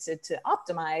successful, but to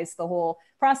optimize the whole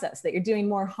process, that you're doing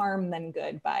more harm than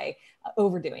good by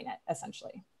overdoing it,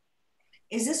 essentially.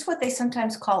 Is this what they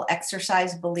sometimes call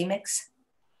exercise bulimics?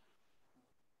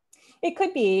 It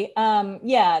could be, I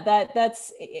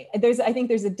think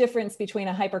there's a difference between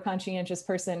a hyper conscientious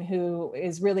person who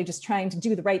is really just trying to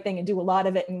do the right thing and do a lot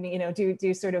of it, and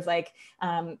do sort of like,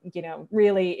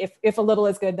 really, if a little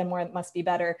is good, then more must be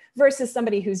better, versus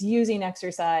somebody who's using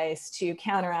exercise to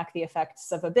counteract the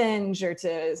effects of a binge, or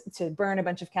to burn a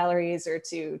bunch of calories, or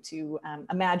to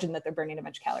imagine that they're burning a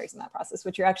bunch of calories in that process,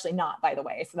 which you're actually not, by the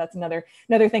way. So that's another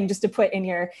thing just to put in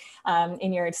your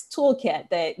toolkit,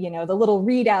 that the little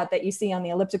readout that you see on the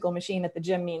elliptical machine at the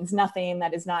gym means nothing.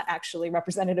 That is not actually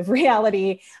representative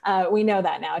reality. We know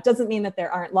that now. It doesn't mean that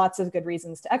there aren't lots of good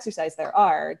reasons to exercise. There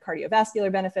are cardiovascular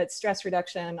benefits, stress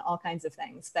reduction, all kinds of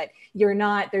things, but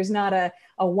there's not a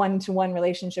one-to-one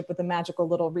relationship with a magical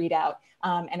little readout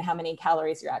and how many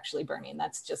calories you're actually burning.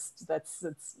 That's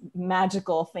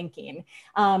magical thinking.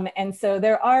 And so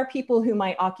there are people who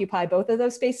might occupy both of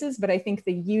those spaces, but I think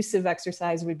the use of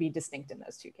exercise would be distinct in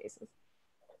those two cases.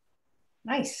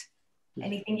 Nice.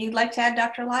 Anything you'd like to add,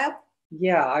 Dr. Lisle?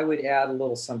 Yeah, I would add a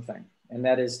little something. And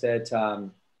that is that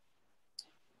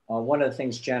one of the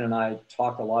things Jen and I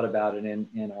talk a lot about, and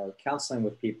in our counseling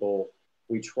with people,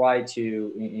 we try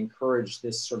to encourage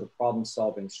this sort of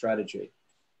problem-solving strategy,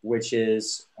 which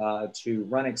is to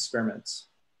run experiments.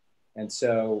 And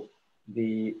so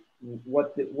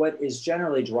what is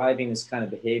generally driving this kind of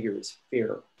behavior is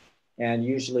fear. And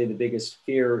usually the biggest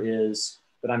fear is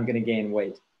that I'm going to gain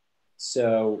weight.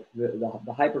 So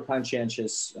the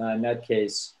hyper-conscientious in that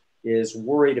case is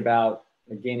worried about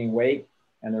gaining weight,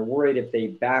 and they're worried if they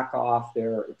back off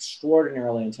their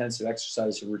extraordinarily intensive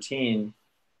exercise routine,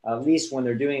 at least when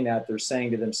they're doing that, they're saying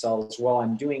to themselves, well,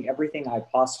 I'm doing everything I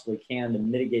possibly can to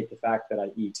mitigate the fact that I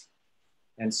eat.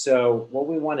 And so what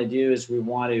we want to do is we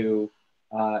want to,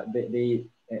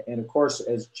 and of course,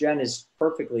 as Jen is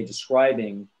perfectly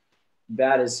describing,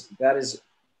 that is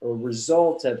a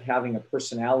result of having a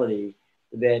personality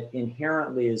that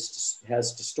inherently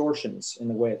has distortions in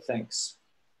the way it thinks.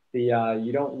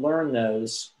 You don't learn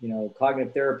those.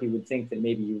 Cognitive therapy would think that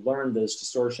maybe you learned those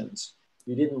distortions.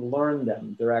 You didn't learn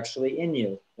them. They're actually in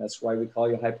you. That's why we call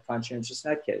you hyperconscientious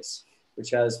in that case, which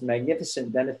has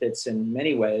magnificent benefits in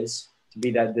many ways to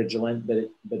be that vigilant,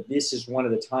 but this is one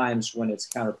of the times when it's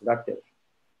counterproductive.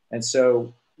 And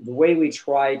so the way we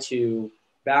try to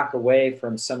back away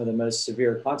from some of the most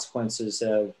severe consequences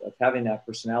of having that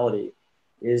personality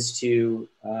is to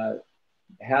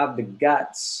have the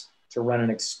guts to run an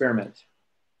experiment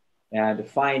and to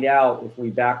find out if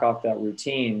we back off that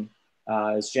routine,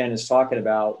 as Jen is talking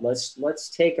about, let's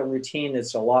take a routine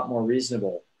that's a lot more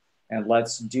reasonable, and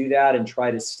let's do that and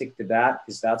try to stick to that,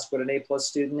 because that's what an A+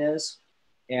 student is.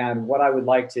 And what I would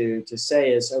like to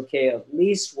say is, okay, at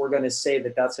least we're going to say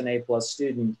that that's an A+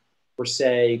 student for,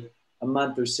 say, a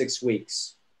month or 6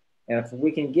 weeks. And if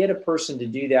we can get a person to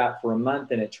do that for a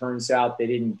month and it turns out they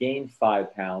didn't gain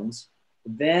 5 pounds,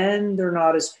 then they're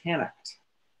not as panicked,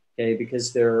 okay?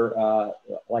 Because they're,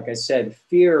 like I said,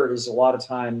 fear is a lot of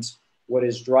times what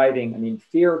is driving. I mean,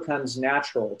 fear comes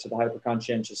natural to the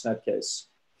hyperconscientious nutcase.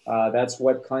 That's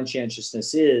what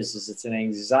conscientiousness is it's an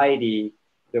anxiety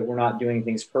that we're not doing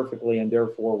things perfectly, and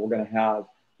therefore we're going to have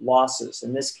losses.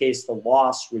 In this case, the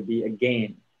loss would be a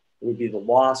gain. It would be the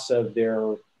loss of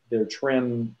their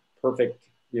trim, perfect,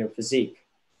 physique.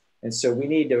 And so we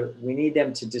need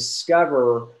them to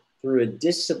discover through a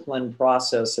disciplined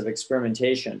process of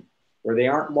experimentation where they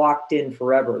aren't locked in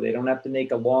forever. They don't have to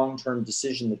make a long-term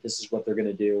decision that this is what they're going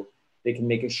to do. They can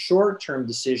make a short-term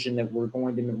decision that we're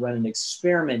going to run an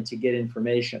experiment to get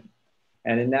information.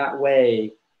 And in that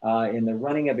way, in the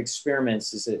running of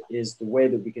experiments is the way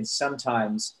that we can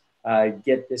sometimes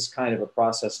get this kind of a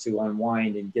process to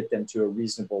unwind and get them to a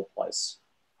reasonable place.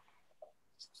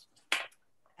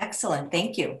 Excellent,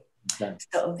 thank you. Okay.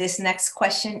 So this next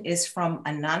question is from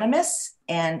Anonymous,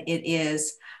 and it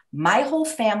is, my whole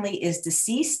family is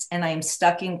deceased and I am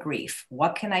stuck in grief.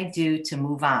 What can I do to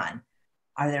move on?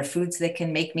 Are there foods that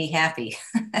can make me happy?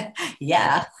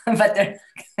 Yeah, but they're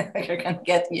going to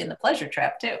get you in the pleasure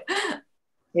trap too.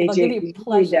 AJ, can you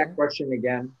read that question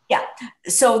again? Yeah.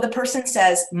 So the person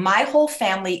says, my whole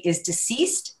family is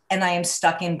deceased and I am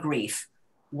stuck in grief.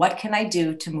 What can I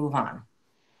do to move on?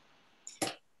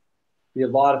 Be a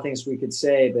lot of things we could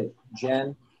say, but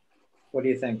Jen, what do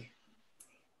you think?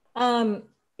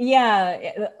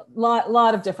 Yeah, a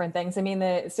lot of different things. I mean,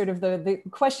 the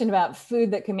question about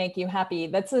food that can make you happy,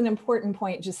 that's an important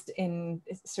point just in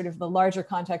sort of the larger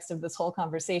context of this whole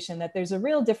conversation, that there's a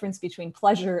real difference between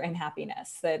pleasure and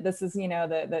happiness. That this is,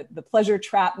 the pleasure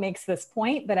trap makes this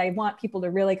point, but I want people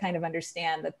to really kind of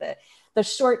understand that the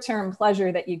short-term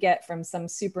pleasure that you get from some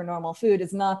super normal food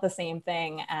is not the same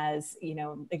thing as,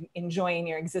 enjoying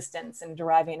your existence and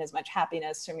deriving as much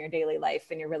happiness from your daily life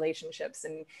and your relationships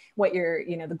and what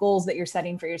the goals that you're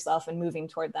setting for yourself and moving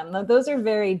toward them. Those are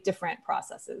very different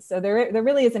processes. So there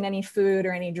really isn't any food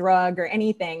or any drug or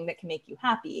anything that can make you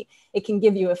happy. It can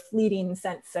give you a fleeting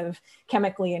sense of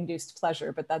chemically induced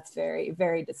pleasure, but that's very,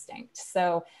 very distinct.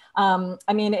 So,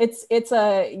 I mean,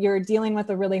 you're dealing with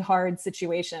a really hard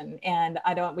situation, and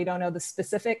we don't know the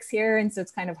specifics here. And so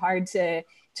it's kind of hard to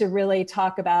really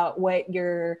talk about what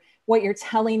you're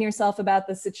telling yourself about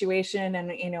the situation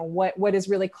and, what is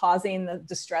really causing the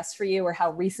distress for you or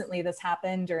how recently this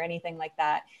happened or anything like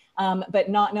that. But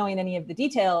not knowing any of the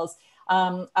details,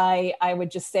 I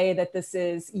would just say that this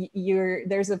is,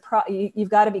 you've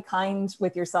got to be kind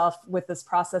with yourself with this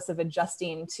process of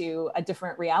adjusting to a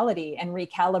different reality and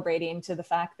recalibrating to the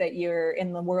fact that you're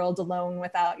in the world alone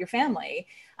without your family.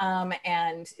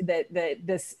 And that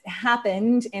this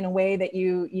happened in a way that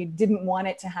you didn't want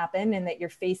it to happen, and that you're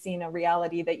facing a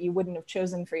reality that you wouldn't have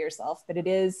chosen for yourself, but it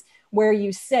is where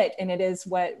you sit, and it is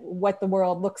what the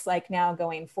world looks like now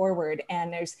going forward.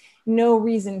 And there's no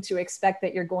reason to expect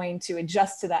that you're going to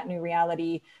adjust to that new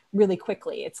reality really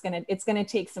quickly. It's gonna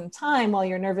take some time while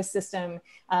your nervous system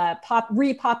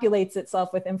repopulates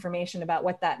itself with information about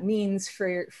what that means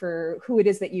for who it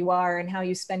is that you are and how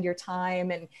you spend your time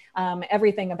and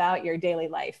everything about your daily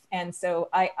life. And so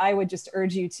I would just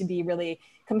urge you to be really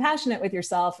compassionate with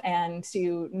yourself and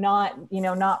to not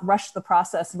rush the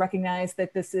process. Recognize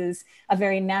that this is a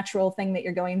very natural thing that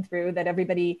you're going through, that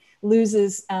everybody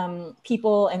loses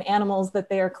people and animals that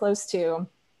they are close to.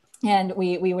 And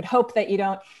we would hope that you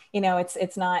don't,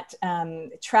 it's not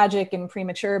tragic and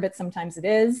premature, but sometimes it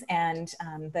is, and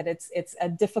that it's a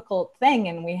difficult thing,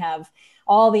 and we have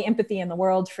all the empathy in the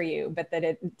world for you, but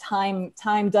that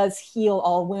time does heal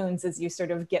all wounds as you sort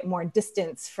of get more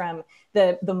distance from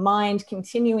the mind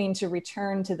continuing to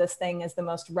return to this thing as the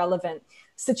most relevant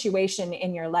situation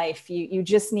in your life. You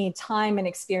just need time and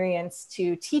experience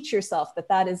to teach yourself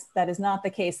that is not the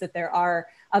case, that there are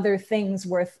other things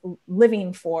worth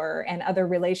living for and other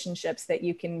relationships that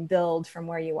you can build from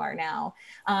where you are now.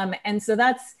 And so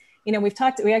that's, we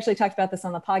actually talked about this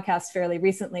on the podcast fairly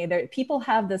recently. People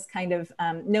have this kind of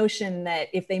notion that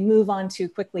if they move on too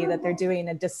quickly, that they're doing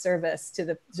a disservice to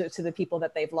the people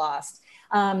that they've lost.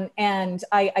 And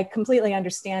I completely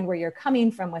understand where you're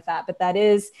coming from with that, but that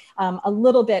is a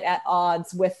little bit at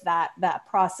odds with that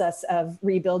process of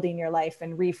rebuilding your life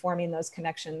and reforming those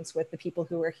connections with the people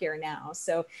who are here now.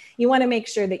 So you want to make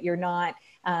sure that you're not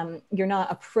you're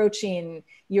not approaching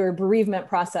your bereavement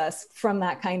process from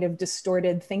that kind of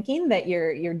distorted thinking that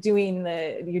you're doing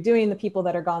the people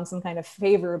that are gone some kind of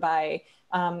favor by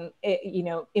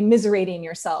immiserating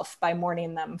yourself by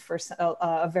mourning them for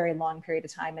a very long period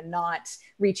of time, and not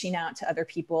reaching out to other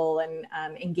people and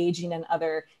engaging in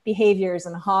other behaviors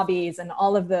and hobbies and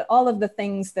all of the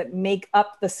things that make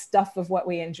up the stuff of what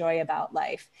we enjoy about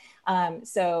life.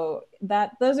 So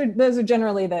those are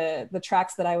generally the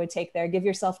tracks that I would take there. Give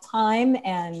yourself time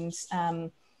and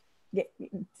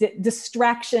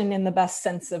distraction in the best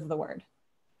sense of the word.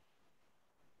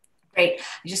 Great.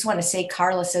 I just want to say,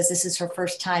 Carla says this is her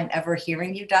first time ever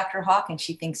hearing you, Dr. Howk, and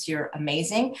she thinks you're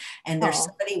amazing. And there's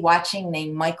somebody watching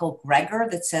named Michael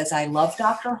Greger that says, I love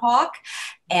Dr. Howk.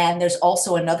 And there's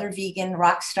also another vegan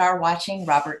rock star watching,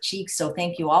 Robert Cheeks. So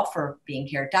thank you all for being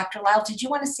here. Dr. Lisle, did you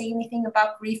want to say anything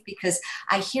about grief? Because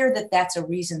I hear that that's a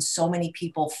reason so many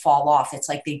people fall off. It's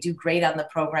like they do great on the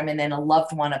program, and then a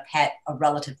loved one, a pet, a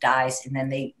relative dies, and then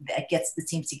it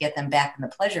seems to get them back in the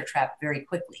pleasure trap very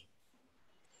quickly.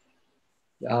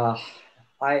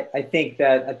 I think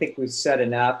we've said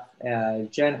enough.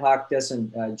 Jen Howk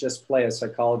doesn't just play a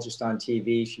psychologist on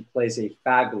TV. She plays a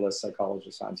fabulous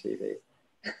psychologist on TV.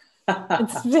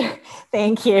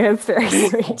 Thank you. It's very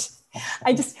sweet.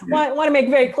 I just want to make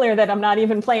very clear that I'm not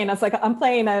even playing. I'm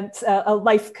playing a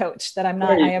life coach. That I'm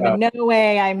not. I am in no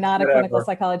way. I'm not a clinical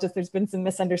psychologist. There's been some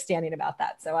misunderstanding about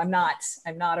that. So I'm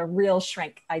not a real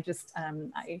shrink. I just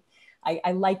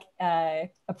I like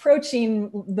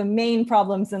approaching the main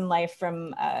problems in life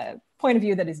from a point of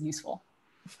view that is useful.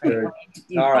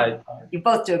 All right. You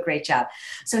both do a great job.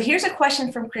 So here's a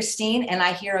question from Christine, and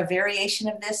I hear a variation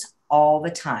of this all the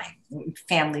time.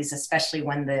 Families, especially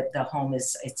when the home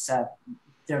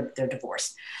they're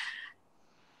divorced.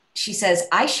 She says,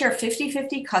 I share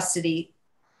 50-50 custody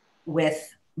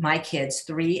with my kids,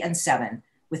 3 and 7,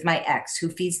 with my ex, who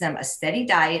feeds them a steady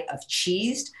diet of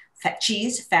cheese,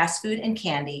 fast food, and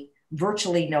candy,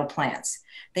 virtually no plants.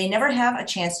 They never have a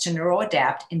chance to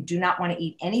neuroadapt and do not want to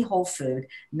eat any whole food,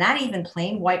 not even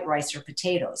plain white rice or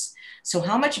potatoes. So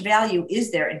how much value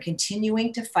is there in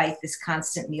continuing to fight this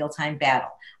constant mealtime battle?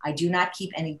 I do not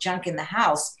keep any junk in the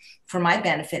house for my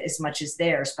benefit as much as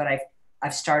theirs, but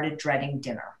I've started dreading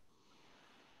dinner.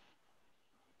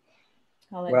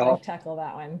 I'll let Doug tackle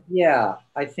that one. Yeah,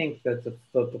 I think that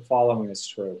the following is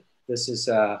true. This is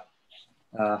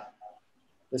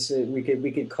we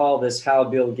could call this how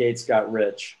Bill Gates got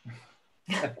rich.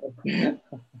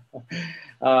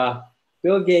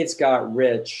 Bill Gates got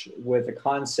rich with a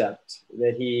concept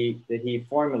that he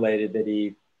formulated, that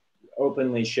he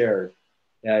openly shared.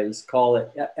 He's called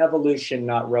it evolution,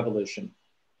 not revolution.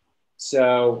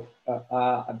 So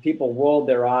people rolled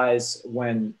their eyes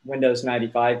when Windows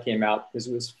 95 came out because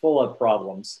it was full of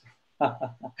problems.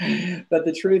 But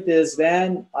the truth is,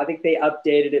 then I think they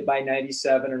updated it by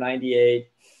 97 or 98.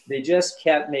 They just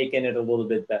kept making it a little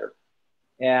bit better,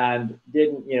 and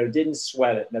didn't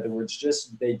sweat it. In other words,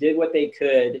 just they did what they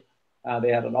could. They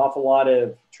had an awful lot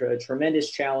of tremendous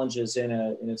challenges in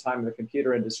a time in the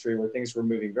computer industry where things were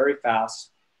moving very fast.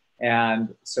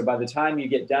 And so by the time you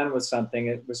get done with something,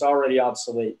 it was already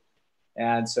obsolete.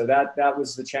 And so that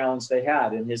was the challenge they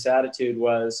had. And his attitude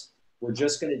was, we're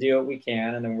just going to do what we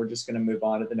can, and then we're just going to move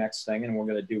on to the next thing, and we're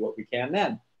going to do what we can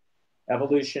then.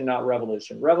 Evolution, not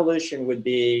revolution. Revolution would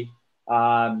be,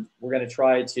 we're going to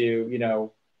try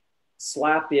to,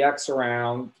 slap the ex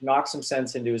around, knock some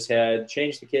sense into his head,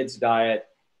 change the kid's diet,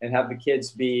 and have the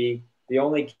kids be the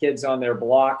only kids on their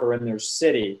block or in their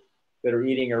city that are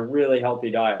eating a really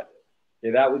healthy diet.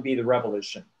 Yeah, that would be the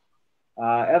revolution.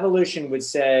 Evolution would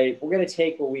say, we're going to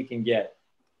take what we can get.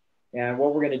 And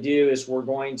what we're going to do is we're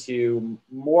going to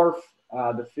morph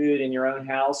the food in your own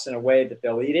house in a way that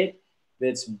they'll eat it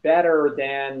that's better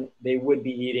than they would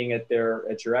be eating at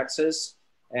your ex's,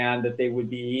 and that they would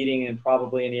be eating in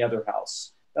probably any other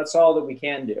house. That's all that we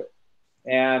can do.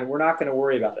 And we're not going to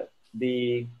worry about it.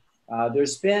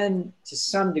 There's been, to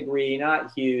some degree,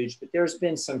 not huge, but there's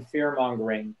been some fear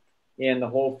mongering in the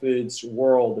Whole Foods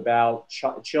world about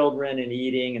children and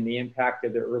eating and the impact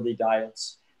of their early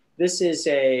diets. This is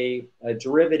a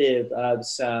derivative of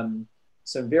some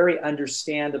very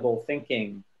understandable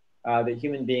thinking that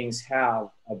human beings have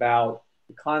about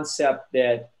the concept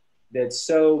that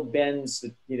so bends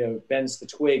the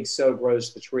twig, so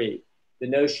grows the tree. The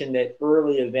notion that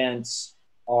early events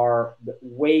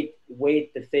weight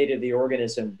the fate of the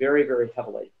organism very, very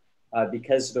heavily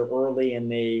because they're early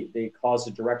and they cause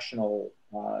a directional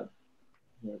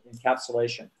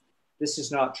encapsulation. This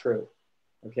is not true.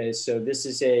 Okay, so this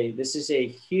is a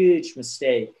huge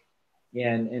mistake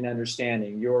in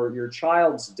understanding. Your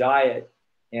child's diet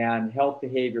and health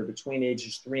behavior between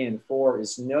ages 3 and 4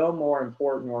 is no more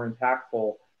important or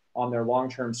impactful on their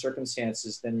long-term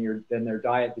circumstances than their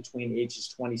diet between ages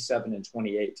 27 and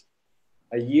 28.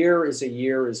 A year is a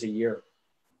year is a year.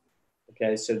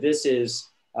 Okay, so this is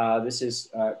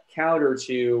counter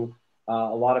to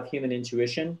a lot of human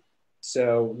intuition.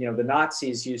 So, the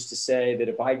Nazis used to say that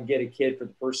if I can get a kid for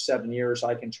the first 7 years,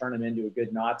 I can turn him into a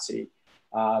good Nazi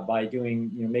by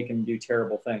making them do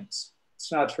terrible things.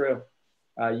 It's not true.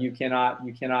 You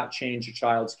cannot change a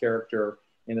child's character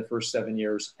in the first 7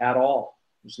 years at all.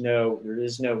 There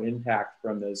is no impact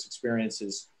from those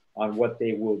experiences on what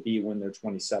they will be when they're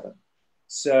 27.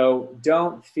 So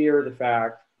don't fear the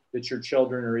fact that your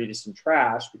children are eating some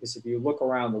trash, because if you look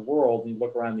around the world and you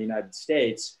look around the United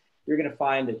States, you're going to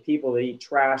find that people that eat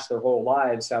trash their whole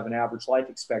lives have an average life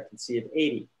expectancy of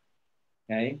 80.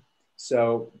 Okay,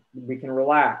 so we can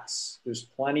relax. There's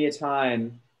plenty of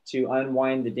time to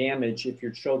unwind the damage if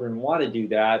your children want to do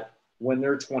that when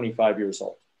they're 25 years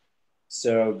old.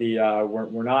 So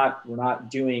we're not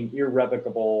doing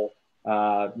irrevocable,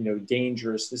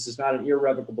 dangerous. This is not an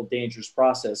irrevocable, dangerous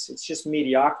process. It's just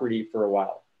mediocrity for a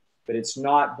while, but it's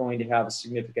not going to have a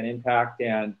significant impact.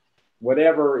 And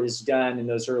whatever is done in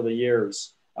those early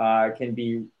years can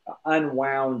be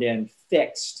unwound and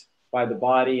fixed by the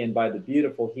body and by the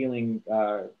beautiful healing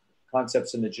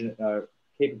concepts and the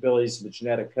capabilities of the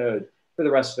genetic code for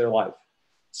the rest of their life.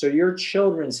 So your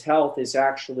children's health is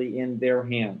actually in their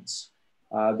hands.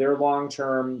 Their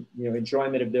long-term,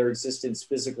 enjoyment of their existence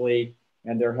physically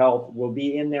and their health will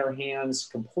be in their hands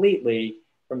completely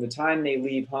from the time they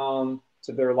leave home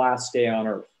to their last day on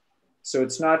earth. So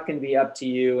it's not going to be up to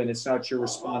you, and it's not your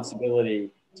responsibility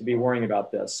to be worrying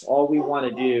about this. All we want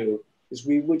to do is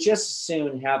we would just as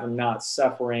soon have them not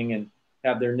suffering and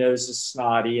have their noses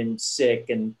snotty and sick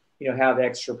and, have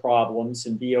extra problems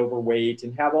and be overweight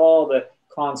and have all the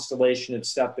constellation of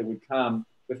stuff that would come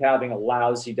with having a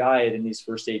lousy diet in these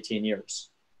first 18 years.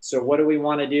 So what do we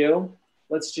want to do?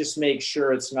 Let's just make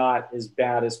sure it's not as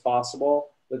bad as possible.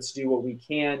 Let's do what we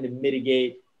can to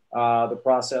mitigate the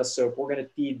process. So if we're going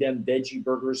to feed them veggie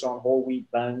burgers on whole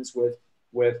wheat buns with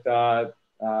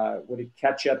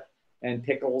ketchup and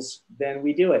pickles, then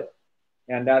we do it.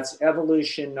 And that's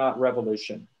evolution, not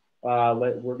revolution.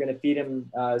 We're going to feed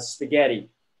them spaghetti,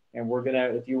 and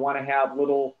if you want to have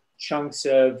little chunks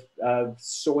of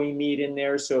soy meat in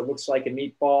there so it looks like a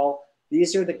meatball,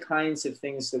 these are the kinds of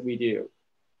things that we do.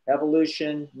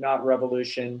 Evolution, not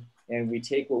revolution, and we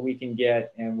take what we can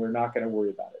get, and we're not going to worry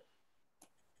about it.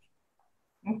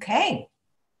 Okay.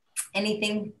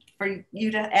 Anything for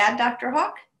you to add, Dr.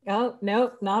 Howk? Oh,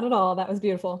 no, not at all. That was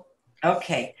beautiful.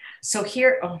 Okay. So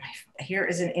here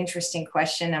is an interesting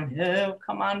question.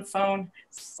 Come on, phone.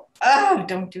 Oh,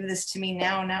 don't do this to me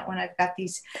now. Not when I've got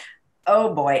these.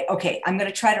 Oh boy. Okay. I'm going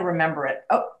to try to remember it.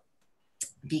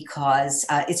 Because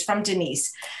it's from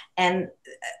Denise, and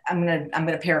I'm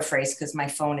gonna paraphrase because my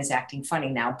phone is acting funny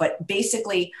now. But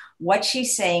basically, what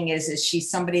she's saying is she's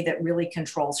somebody that really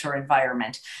controls her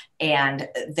environment, and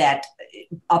that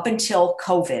up until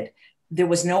COVID, there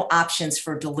was no options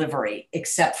for delivery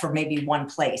except for maybe one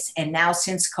place. And now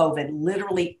since COVID,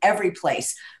 literally every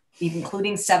place,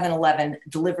 including 7-Eleven,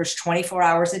 delivers 24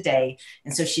 hours a day.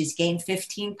 And so she's gained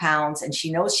 15 pounds, and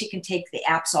she knows she can take the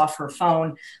apps off her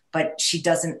phone, but she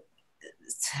doesn't.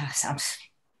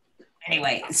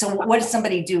 Anyway, so what does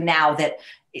somebody do now that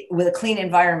with a clean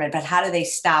environment, but how do they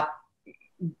stop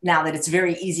now that it's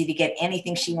very easy to get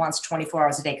anything she wants 24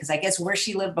 hours a day? Because I guess where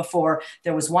she lived before,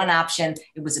 there was one option.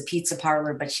 It was a pizza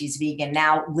parlor, but she's vegan.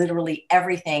 Now, literally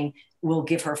everything will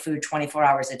give her food 24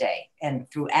 hours a day and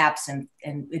through apps. And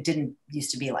it didn't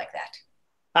used to be like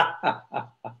that.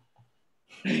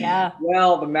 Yeah.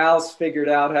 Well, the mouse figured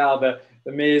out how the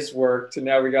maze worked, and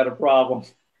now we got a problem.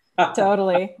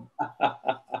 Totally.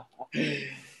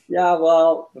 Yeah,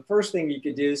 well, the first thing you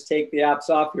could do is take the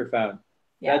apps off your phone.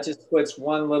 Yeah. That just puts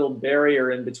one little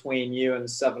barrier in between you and the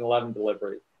 7-Eleven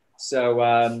delivery.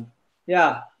 So,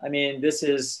 yeah, I mean, this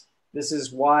is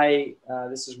why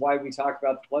we talk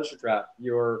about the pleasure trap.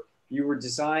 You were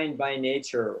designed by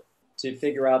nature to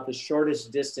figure out the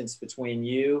shortest distance between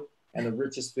you and the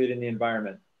richest food in the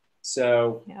environment.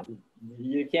 So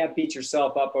you can't beat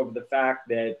yourself up over the fact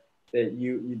that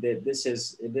this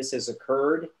has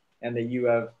occurred and that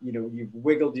you've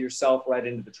wiggled yourself right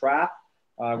into the trap.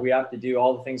 We have to do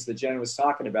all the things that Jen was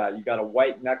talking about. You got to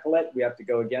white knuckle it. We have to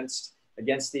go against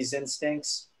these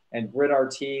instincts and grit our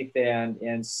teeth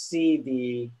and see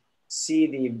the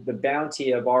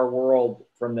bounty of our world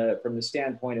from the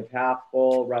standpoint of half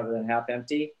full rather than half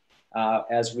empty,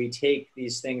 as we take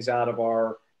these things out of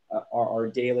our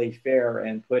daily fare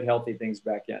and put healthy things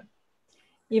back in.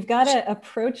 You've got to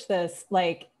approach this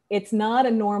like it's not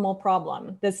a normal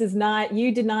problem. This is not,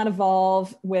 you did not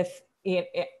evolve with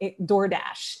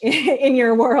DoorDash in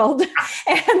your world.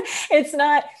 And it's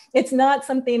not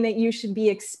something that you should be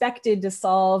expected to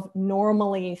solve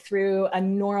normally through a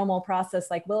normal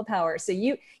process like willpower. So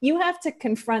you have to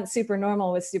confront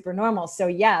supernormal with supernormal. So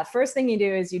yeah, first thing you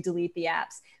do is you delete the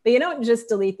apps, but you don't just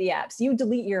delete the apps, you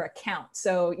delete your account.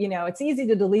 So, it's easy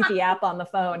to delete the app on the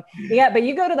phone. Yeah, but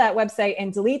you go to that website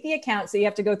and delete the account. So you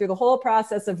have to go through the whole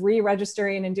process of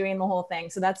re-registering and doing the whole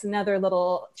thing. So that's another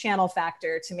little channel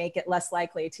factor to make it less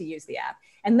likely to use the app.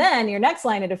 And then your next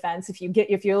line of defense, if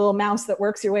you're a little mouse that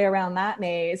works your way around that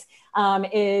maze,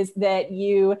 is that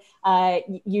you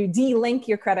de-link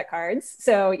your credit cards.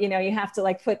 So, you have to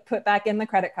like put back in the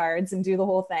credit cards and do the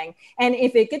whole thing. And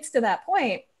if it gets to that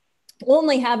point,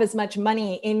 only have as much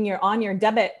money on your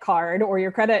debit card or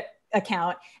your credit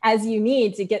account as you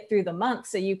need to get through the month.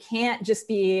 So you can't just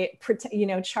be,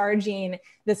 charging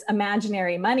this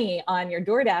imaginary money on your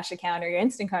DoorDash account or your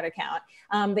Instacart account,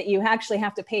 that you actually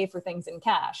have to pay for things in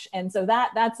cash. And so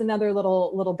that's another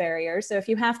little barrier. So if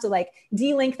you have to like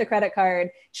de-link the credit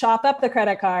card, chop up the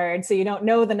credit card so you don't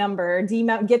know the number,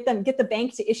 get the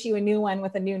bank to issue a new one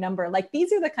with a new number. Like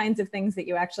these are the kinds of things that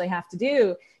you actually have to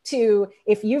do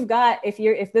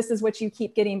if this is what you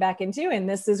keep getting back into, and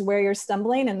this is where you're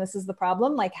stumbling, and this is the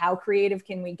problem, like how creative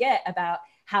can we get about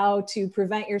how to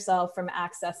prevent yourself from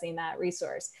accessing that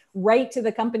resource? Write to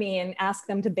the company and ask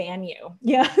them to ban you.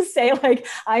 Say like,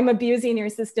 I'm abusing your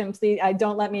system. Please,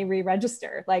 don't let me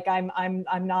re-register. Like I'm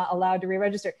not allowed to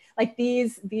re-register. Like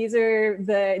these are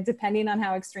depending on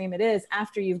how extreme it is,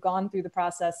 after you've gone through the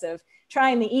process of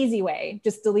trying the easy way,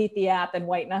 just delete the app and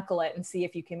white knuckle it and see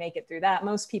if you can make it through that.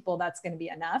 Most people, that's going to be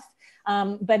enough.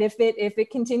 But if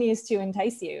it continues to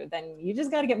entice you, then you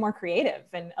just got to get more creative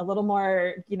and a little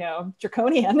more,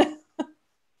 draconian.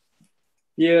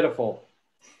 Beautiful.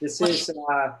 This is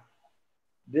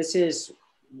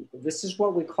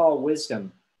what we call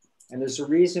wisdom, and there's a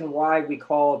reason why we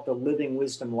call it the living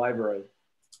wisdom library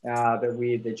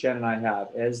that Jen and I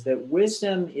have. Is that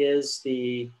wisdom is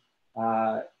in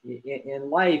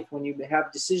life, when you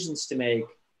have decisions to make,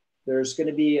 there's going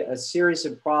to be a series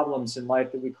of problems in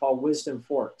life that we call wisdom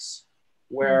forks,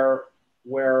 where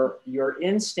your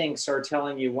instincts are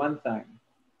telling you one thing,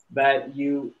 but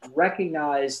you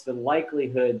recognize the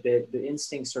likelihood that the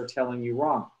instincts are telling you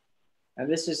wrong.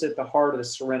 And this is at the heart of the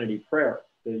serenity prayer,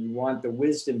 that you want the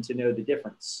wisdom to know the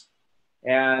difference.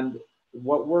 And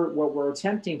what we're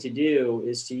attempting to do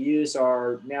is to use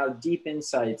our now deep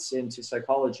insights into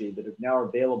psychology that are now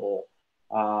available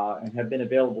and have been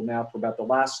available now for about the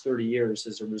last 30 years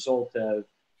as a result of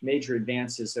major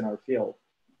advances in our field.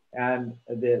 And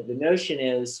the notion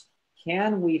is,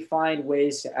 can we find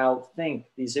ways to outthink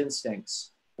these instincts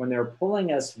when they're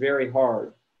pulling us very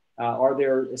hard? Are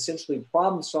there essentially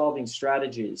problem-solving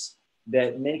strategies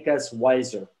that make us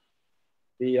wiser?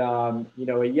 A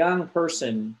young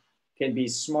person can be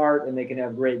smart and they can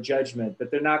have great judgment,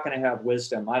 but they're not going to have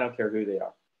wisdom. I don't care who they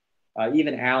are.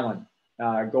 Even Alan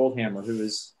Goldhammer, who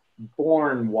was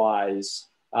born wise,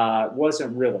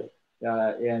 wasn't really.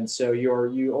 And so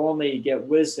you only get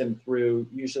wisdom through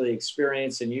usually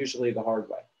experience and usually the hard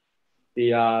way.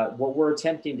 What we're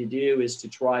attempting to do is to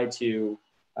try to,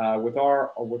 with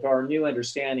our new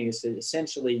understanding, is to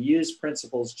essentially use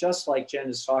principles just like Jen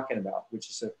is talking about, which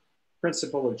is a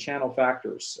principle of channel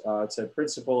factors. It's a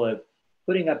principle of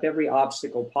putting up every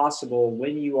obstacle possible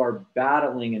when you are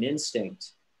battling an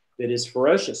instinct that is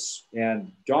ferocious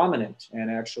and dominant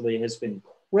and actually has been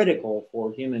critical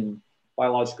for human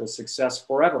biological success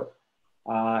forever.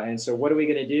 And so what are we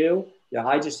going to do? Yeah,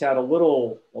 I just had a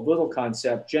little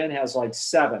concept. Jen has like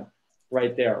 7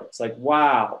 right there. It's like,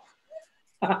 wow,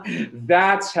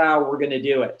 that's how we're going to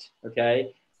do it.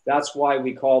 Okay. That's why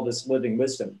we call this living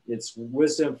wisdom. It's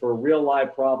wisdom for real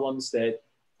life problems that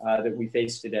we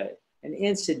face today. And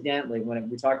incidentally, when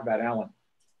we talk about Alan,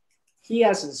 he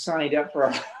hasn't signed up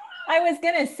for I was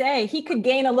going to say he could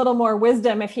gain a little more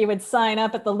wisdom if he would sign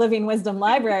up at the Living Wisdom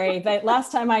Library. But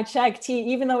last time I checked,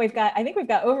 even though I think we've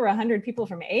got over 100 people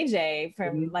from AJ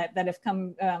that have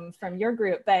come from your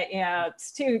group, but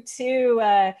it's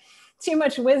too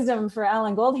much wisdom for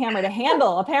Alan Goldhammer to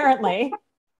handle, apparently.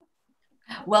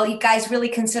 Well, you guys really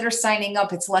consider signing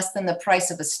up. It's less than the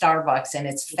price of a Starbucks, and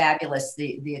it's fabulous,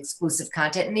 the exclusive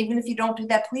content. And even if you don't do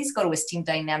that, please go to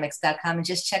esteemeddynamics.com and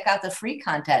just check out the free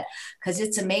content, because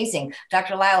it's amazing.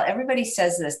 Dr. Lisle, everybody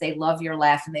says this. They love your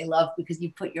laugh, and they love because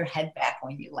you put your head back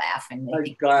when you laugh. And oh,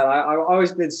 God, I've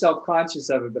always been self-conscious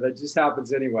of it, but it just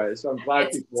happens anyway. So I'm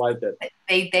glad people like it.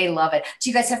 They love it. Do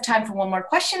you guys have time for one more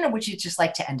question, or would you just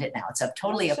like to end it now? It's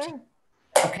totally up to you.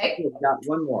 Okay. We've got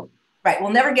one more. Right.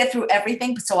 We'll never get through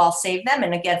everything, so I'll save them.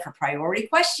 And again, for priority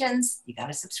questions, you got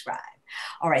to subscribe.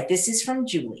 All right. This is from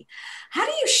Julie. How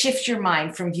do you shift your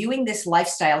mind from viewing this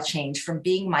lifestyle change from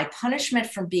being my punishment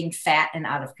from being fat and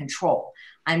out of control?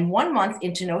 I'm 1 month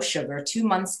into no sugar, 2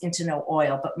 months into no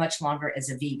oil, but much longer as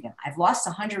a vegan. I've lost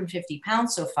 150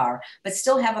 pounds so far, but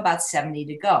still have about 70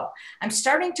 to go. I'm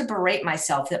starting to berate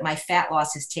myself that my fat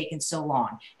loss has taken so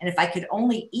long. And if I could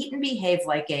only eat and behave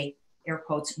like a air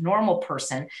quotes, normal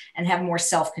person and have more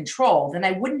self-control, then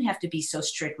I wouldn't have to be so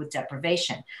strict with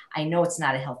deprivation. I know it's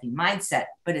not a healthy mindset,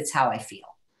 but it's how I feel.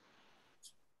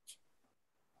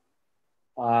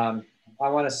 I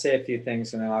want to say a few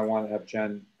things, and then I want to have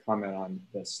Jen comment on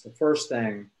this. The first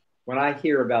thing, when I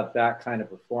hear about that kind of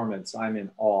performance, I'm in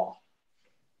awe.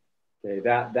 Okay,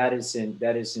 that is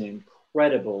an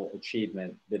incredible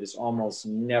achievement that is almost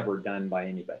never done by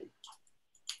anybody.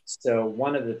 So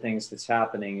one of the things that's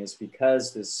happening is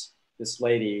because this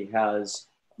lady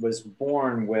was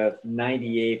born with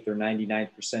 98th or 99th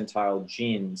percentile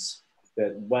genes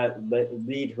that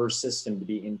lead her system to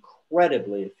be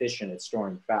incredibly efficient at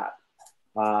storing fat.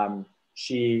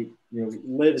 She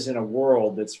lives in a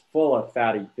world that's full of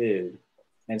fatty food.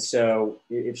 And so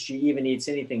if she even eats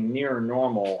anything near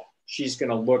normal, she's going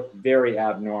to look very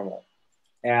abnormal.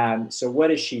 And so what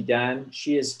has she done?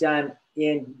 She has done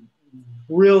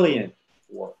brilliant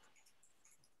work.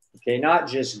 Okay, not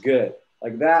just good.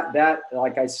 Like that,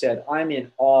 like I said, I'm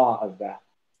in awe of that.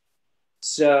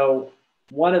 So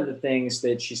one of the things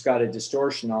that she's got a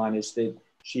distortion on is that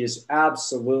she is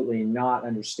absolutely not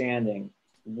understanding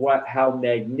how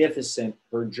magnificent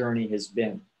her journey has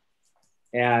been,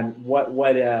 and what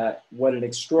an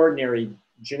extraordinary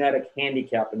genetic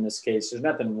handicap in this case. There's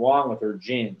nothing wrong with her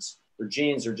genes. Her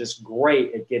genes are just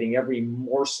great at getting every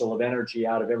morsel of energy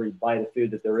out of every bite of food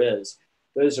that there is.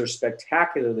 Those are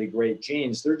spectacularly great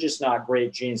genes. They're just not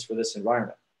great genes for this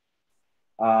environment.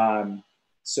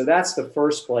 So that's the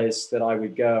first place that I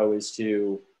would go, is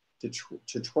to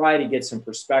try to get some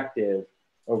perspective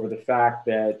over the fact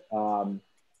that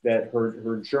that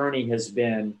her journey has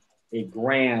been a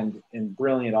grand and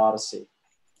brilliant odyssey.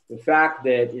 The fact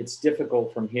that it's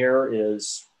difficult from here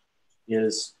is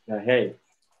hey,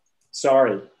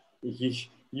 sorry,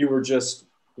 you were just,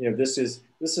 this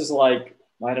is like,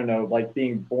 I don't know, like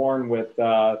being born with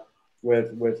a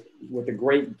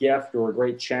great gift or a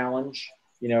great challenge.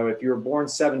 If you were born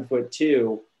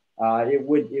 7'2", it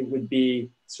would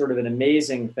be sort of an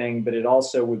amazing thing, but it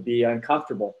also would be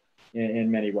uncomfortable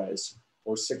in many ways,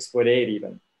 or 6'8"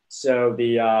 even. So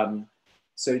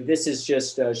so this is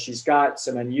just, she's got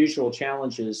some unusual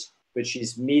challenges, but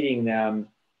she's meeting them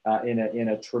in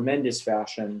a tremendous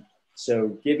fashion. So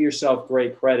give yourself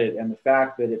great credit. And the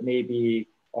fact that it may be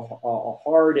a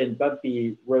hard and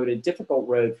bumpy road, a difficult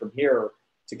road from here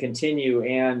to continue.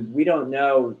 And we don't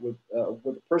know with a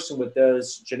person with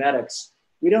those genetics,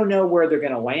 we don't know where they're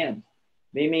going to land.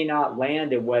 They may not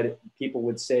land at what people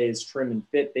would say is trim and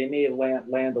fit. They may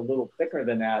land a little thicker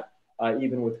than that,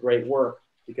 even with great work,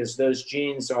 because those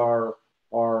genes are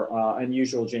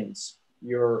unusual genes.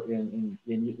 You're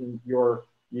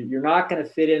not going to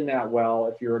fit in that well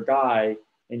if you're a guy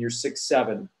and you're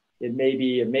 6'7". It may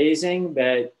be amazing,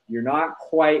 but you're not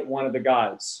quite one of the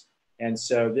guys. And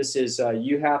so this is,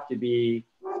 you have to be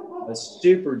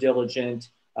super diligent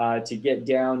to get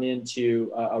down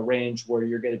into a range where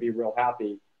you're going to be real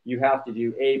happy. You have to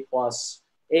do A++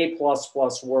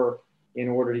 work in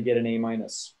order to get an A-.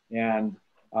 And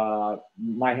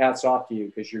my hat's off to you,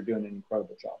 because you're doing an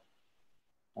incredible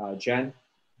job. Jen?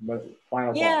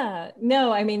 Final thought.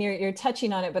 No, I mean, you're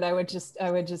touching on it, but I would just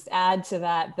add to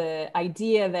that the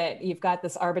idea that you've got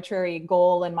this arbitrary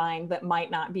goal in mind that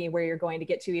might not be where you're going to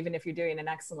get to, even if you're doing an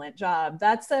excellent job.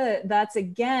 That's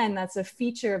a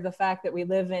feature of the fact that we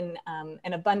live in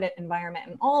an abundant environment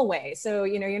in all ways. So,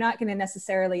 you're not going to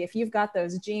necessarily, if you've got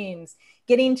those genes,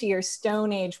 getting to your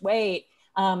Stone Age weight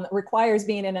requires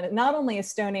being in not only a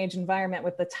Stone Age environment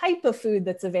with the type of food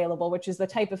that's available, which is the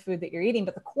type of food that you're eating,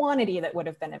 but the quantity that would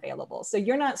have been available. So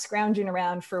you're not scrounging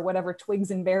around for whatever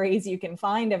twigs and berries you can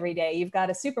find every day. You've got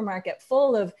a supermarket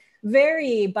full of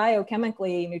very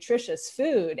biochemically nutritious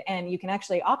food, and you can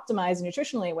actually optimize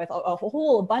nutritionally with a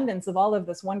whole abundance of all of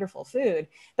this wonderful food.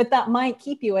 But that might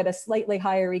keep you at a slightly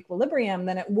higher equilibrium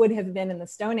than it would have been in the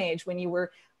Stone Age when you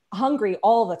were hungry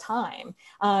all the time.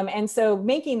 And so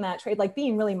making that trade, like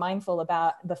being really mindful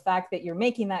about the fact that you're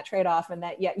making that trade-off, and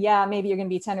that, maybe you're going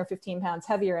to be 10 or 15 pounds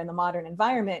heavier in the modern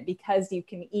environment because you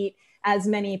can eat as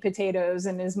many potatoes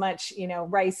and as much,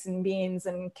 rice and beans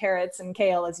and carrots and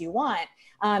kale as you want.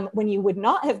 When you would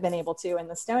not have been able to in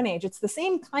the Stone Age. It's the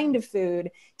same kind of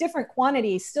food, different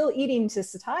quantity, still eating to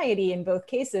satiety in both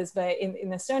cases, but in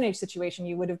the Stone Age situation,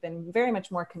 you would have been very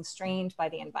much more constrained by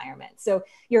the environment. So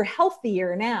you're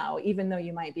healthier now, even though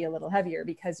you might be a little heavier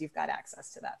because you've got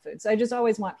access to that food. So I just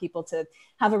always want people to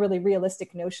have a really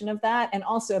realistic notion of that, and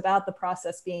also about the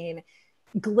process being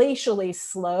glacially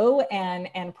slow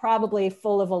and probably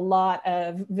full of a lot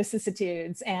of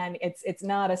vicissitudes, and it's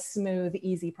not a smooth,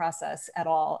 easy process at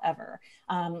all, ever.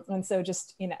 And so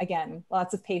just, again,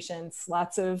 lots of patience,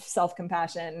 lots of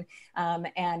self-compassion,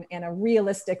 and a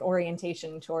realistic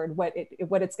orientation toward what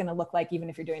it's going to look like, even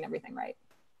if you're doing everything right.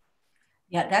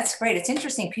 Yeah, that's great. It's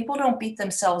interesting. People don't beat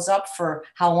themselves up for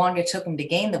how long it took them to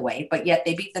gain the weight, but yet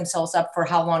they beat themselves up for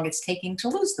how long it's taking to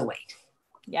lose the weight.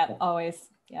 Yep, always.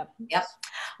 Yep.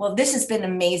 Well, this has been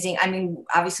amazing. I mean,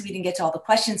 obviously we didn't get to all the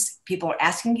questions. People are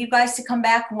asking you guys to come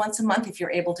back once a month if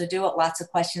you're able to do it. Lots of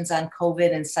questions on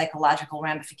COVID and psychological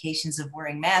ramifications of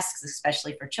wearing masks,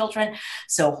 especially for children.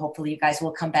 So hopefully you guys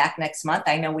will come back next month.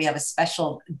 I know we have a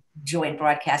special joint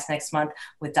broadcast next month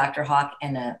with Dr. Howk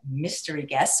and a mystery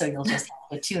guest. So you'll just have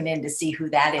to tune in to see who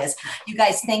that is. You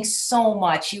guys, thanks so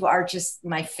much. You are just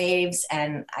my faves.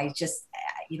 And I just,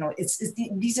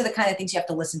 these are the kind of things you have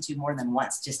to listen to more than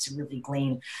once just to really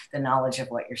glean the knowledge of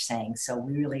what you're saying. So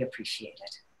we really appreciate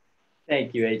it.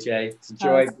 Thank you, AJ. It's a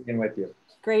joy being with you.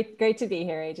 Great to be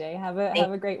here, AJ. Have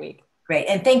a great week. Great.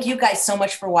 And thank you guys so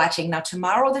much for watching. Now,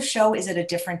 tomorrow the show is at a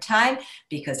different time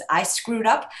because I screwed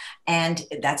up, and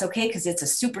that's okay because it's a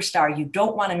superstar. You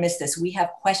don't want to miss this. We have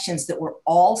questions that were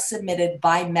all submitted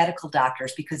by medical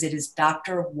doctors because it is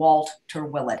Dr. Walter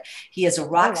Willett. He is a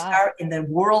rock star in the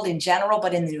world in general,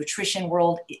 but in the nutrition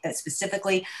world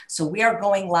specifically. So we are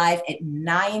going live at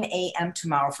 9 a.m.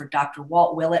 tomorrow for Dr.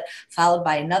 Walt Willett, followed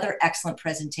by another excellent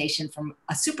presentation from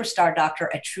a superstar doctor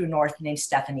at TrueNorth named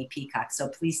Stephanie Peacock. So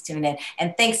please tune in.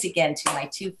 And thanks again to my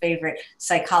two favorite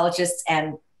psychologists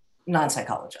and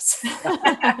non-psychologists.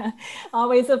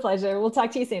 Always a pleasure. We'll talk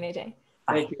to you soon, AJ.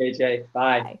 Thank you, AJ.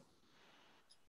 Bye. Bye.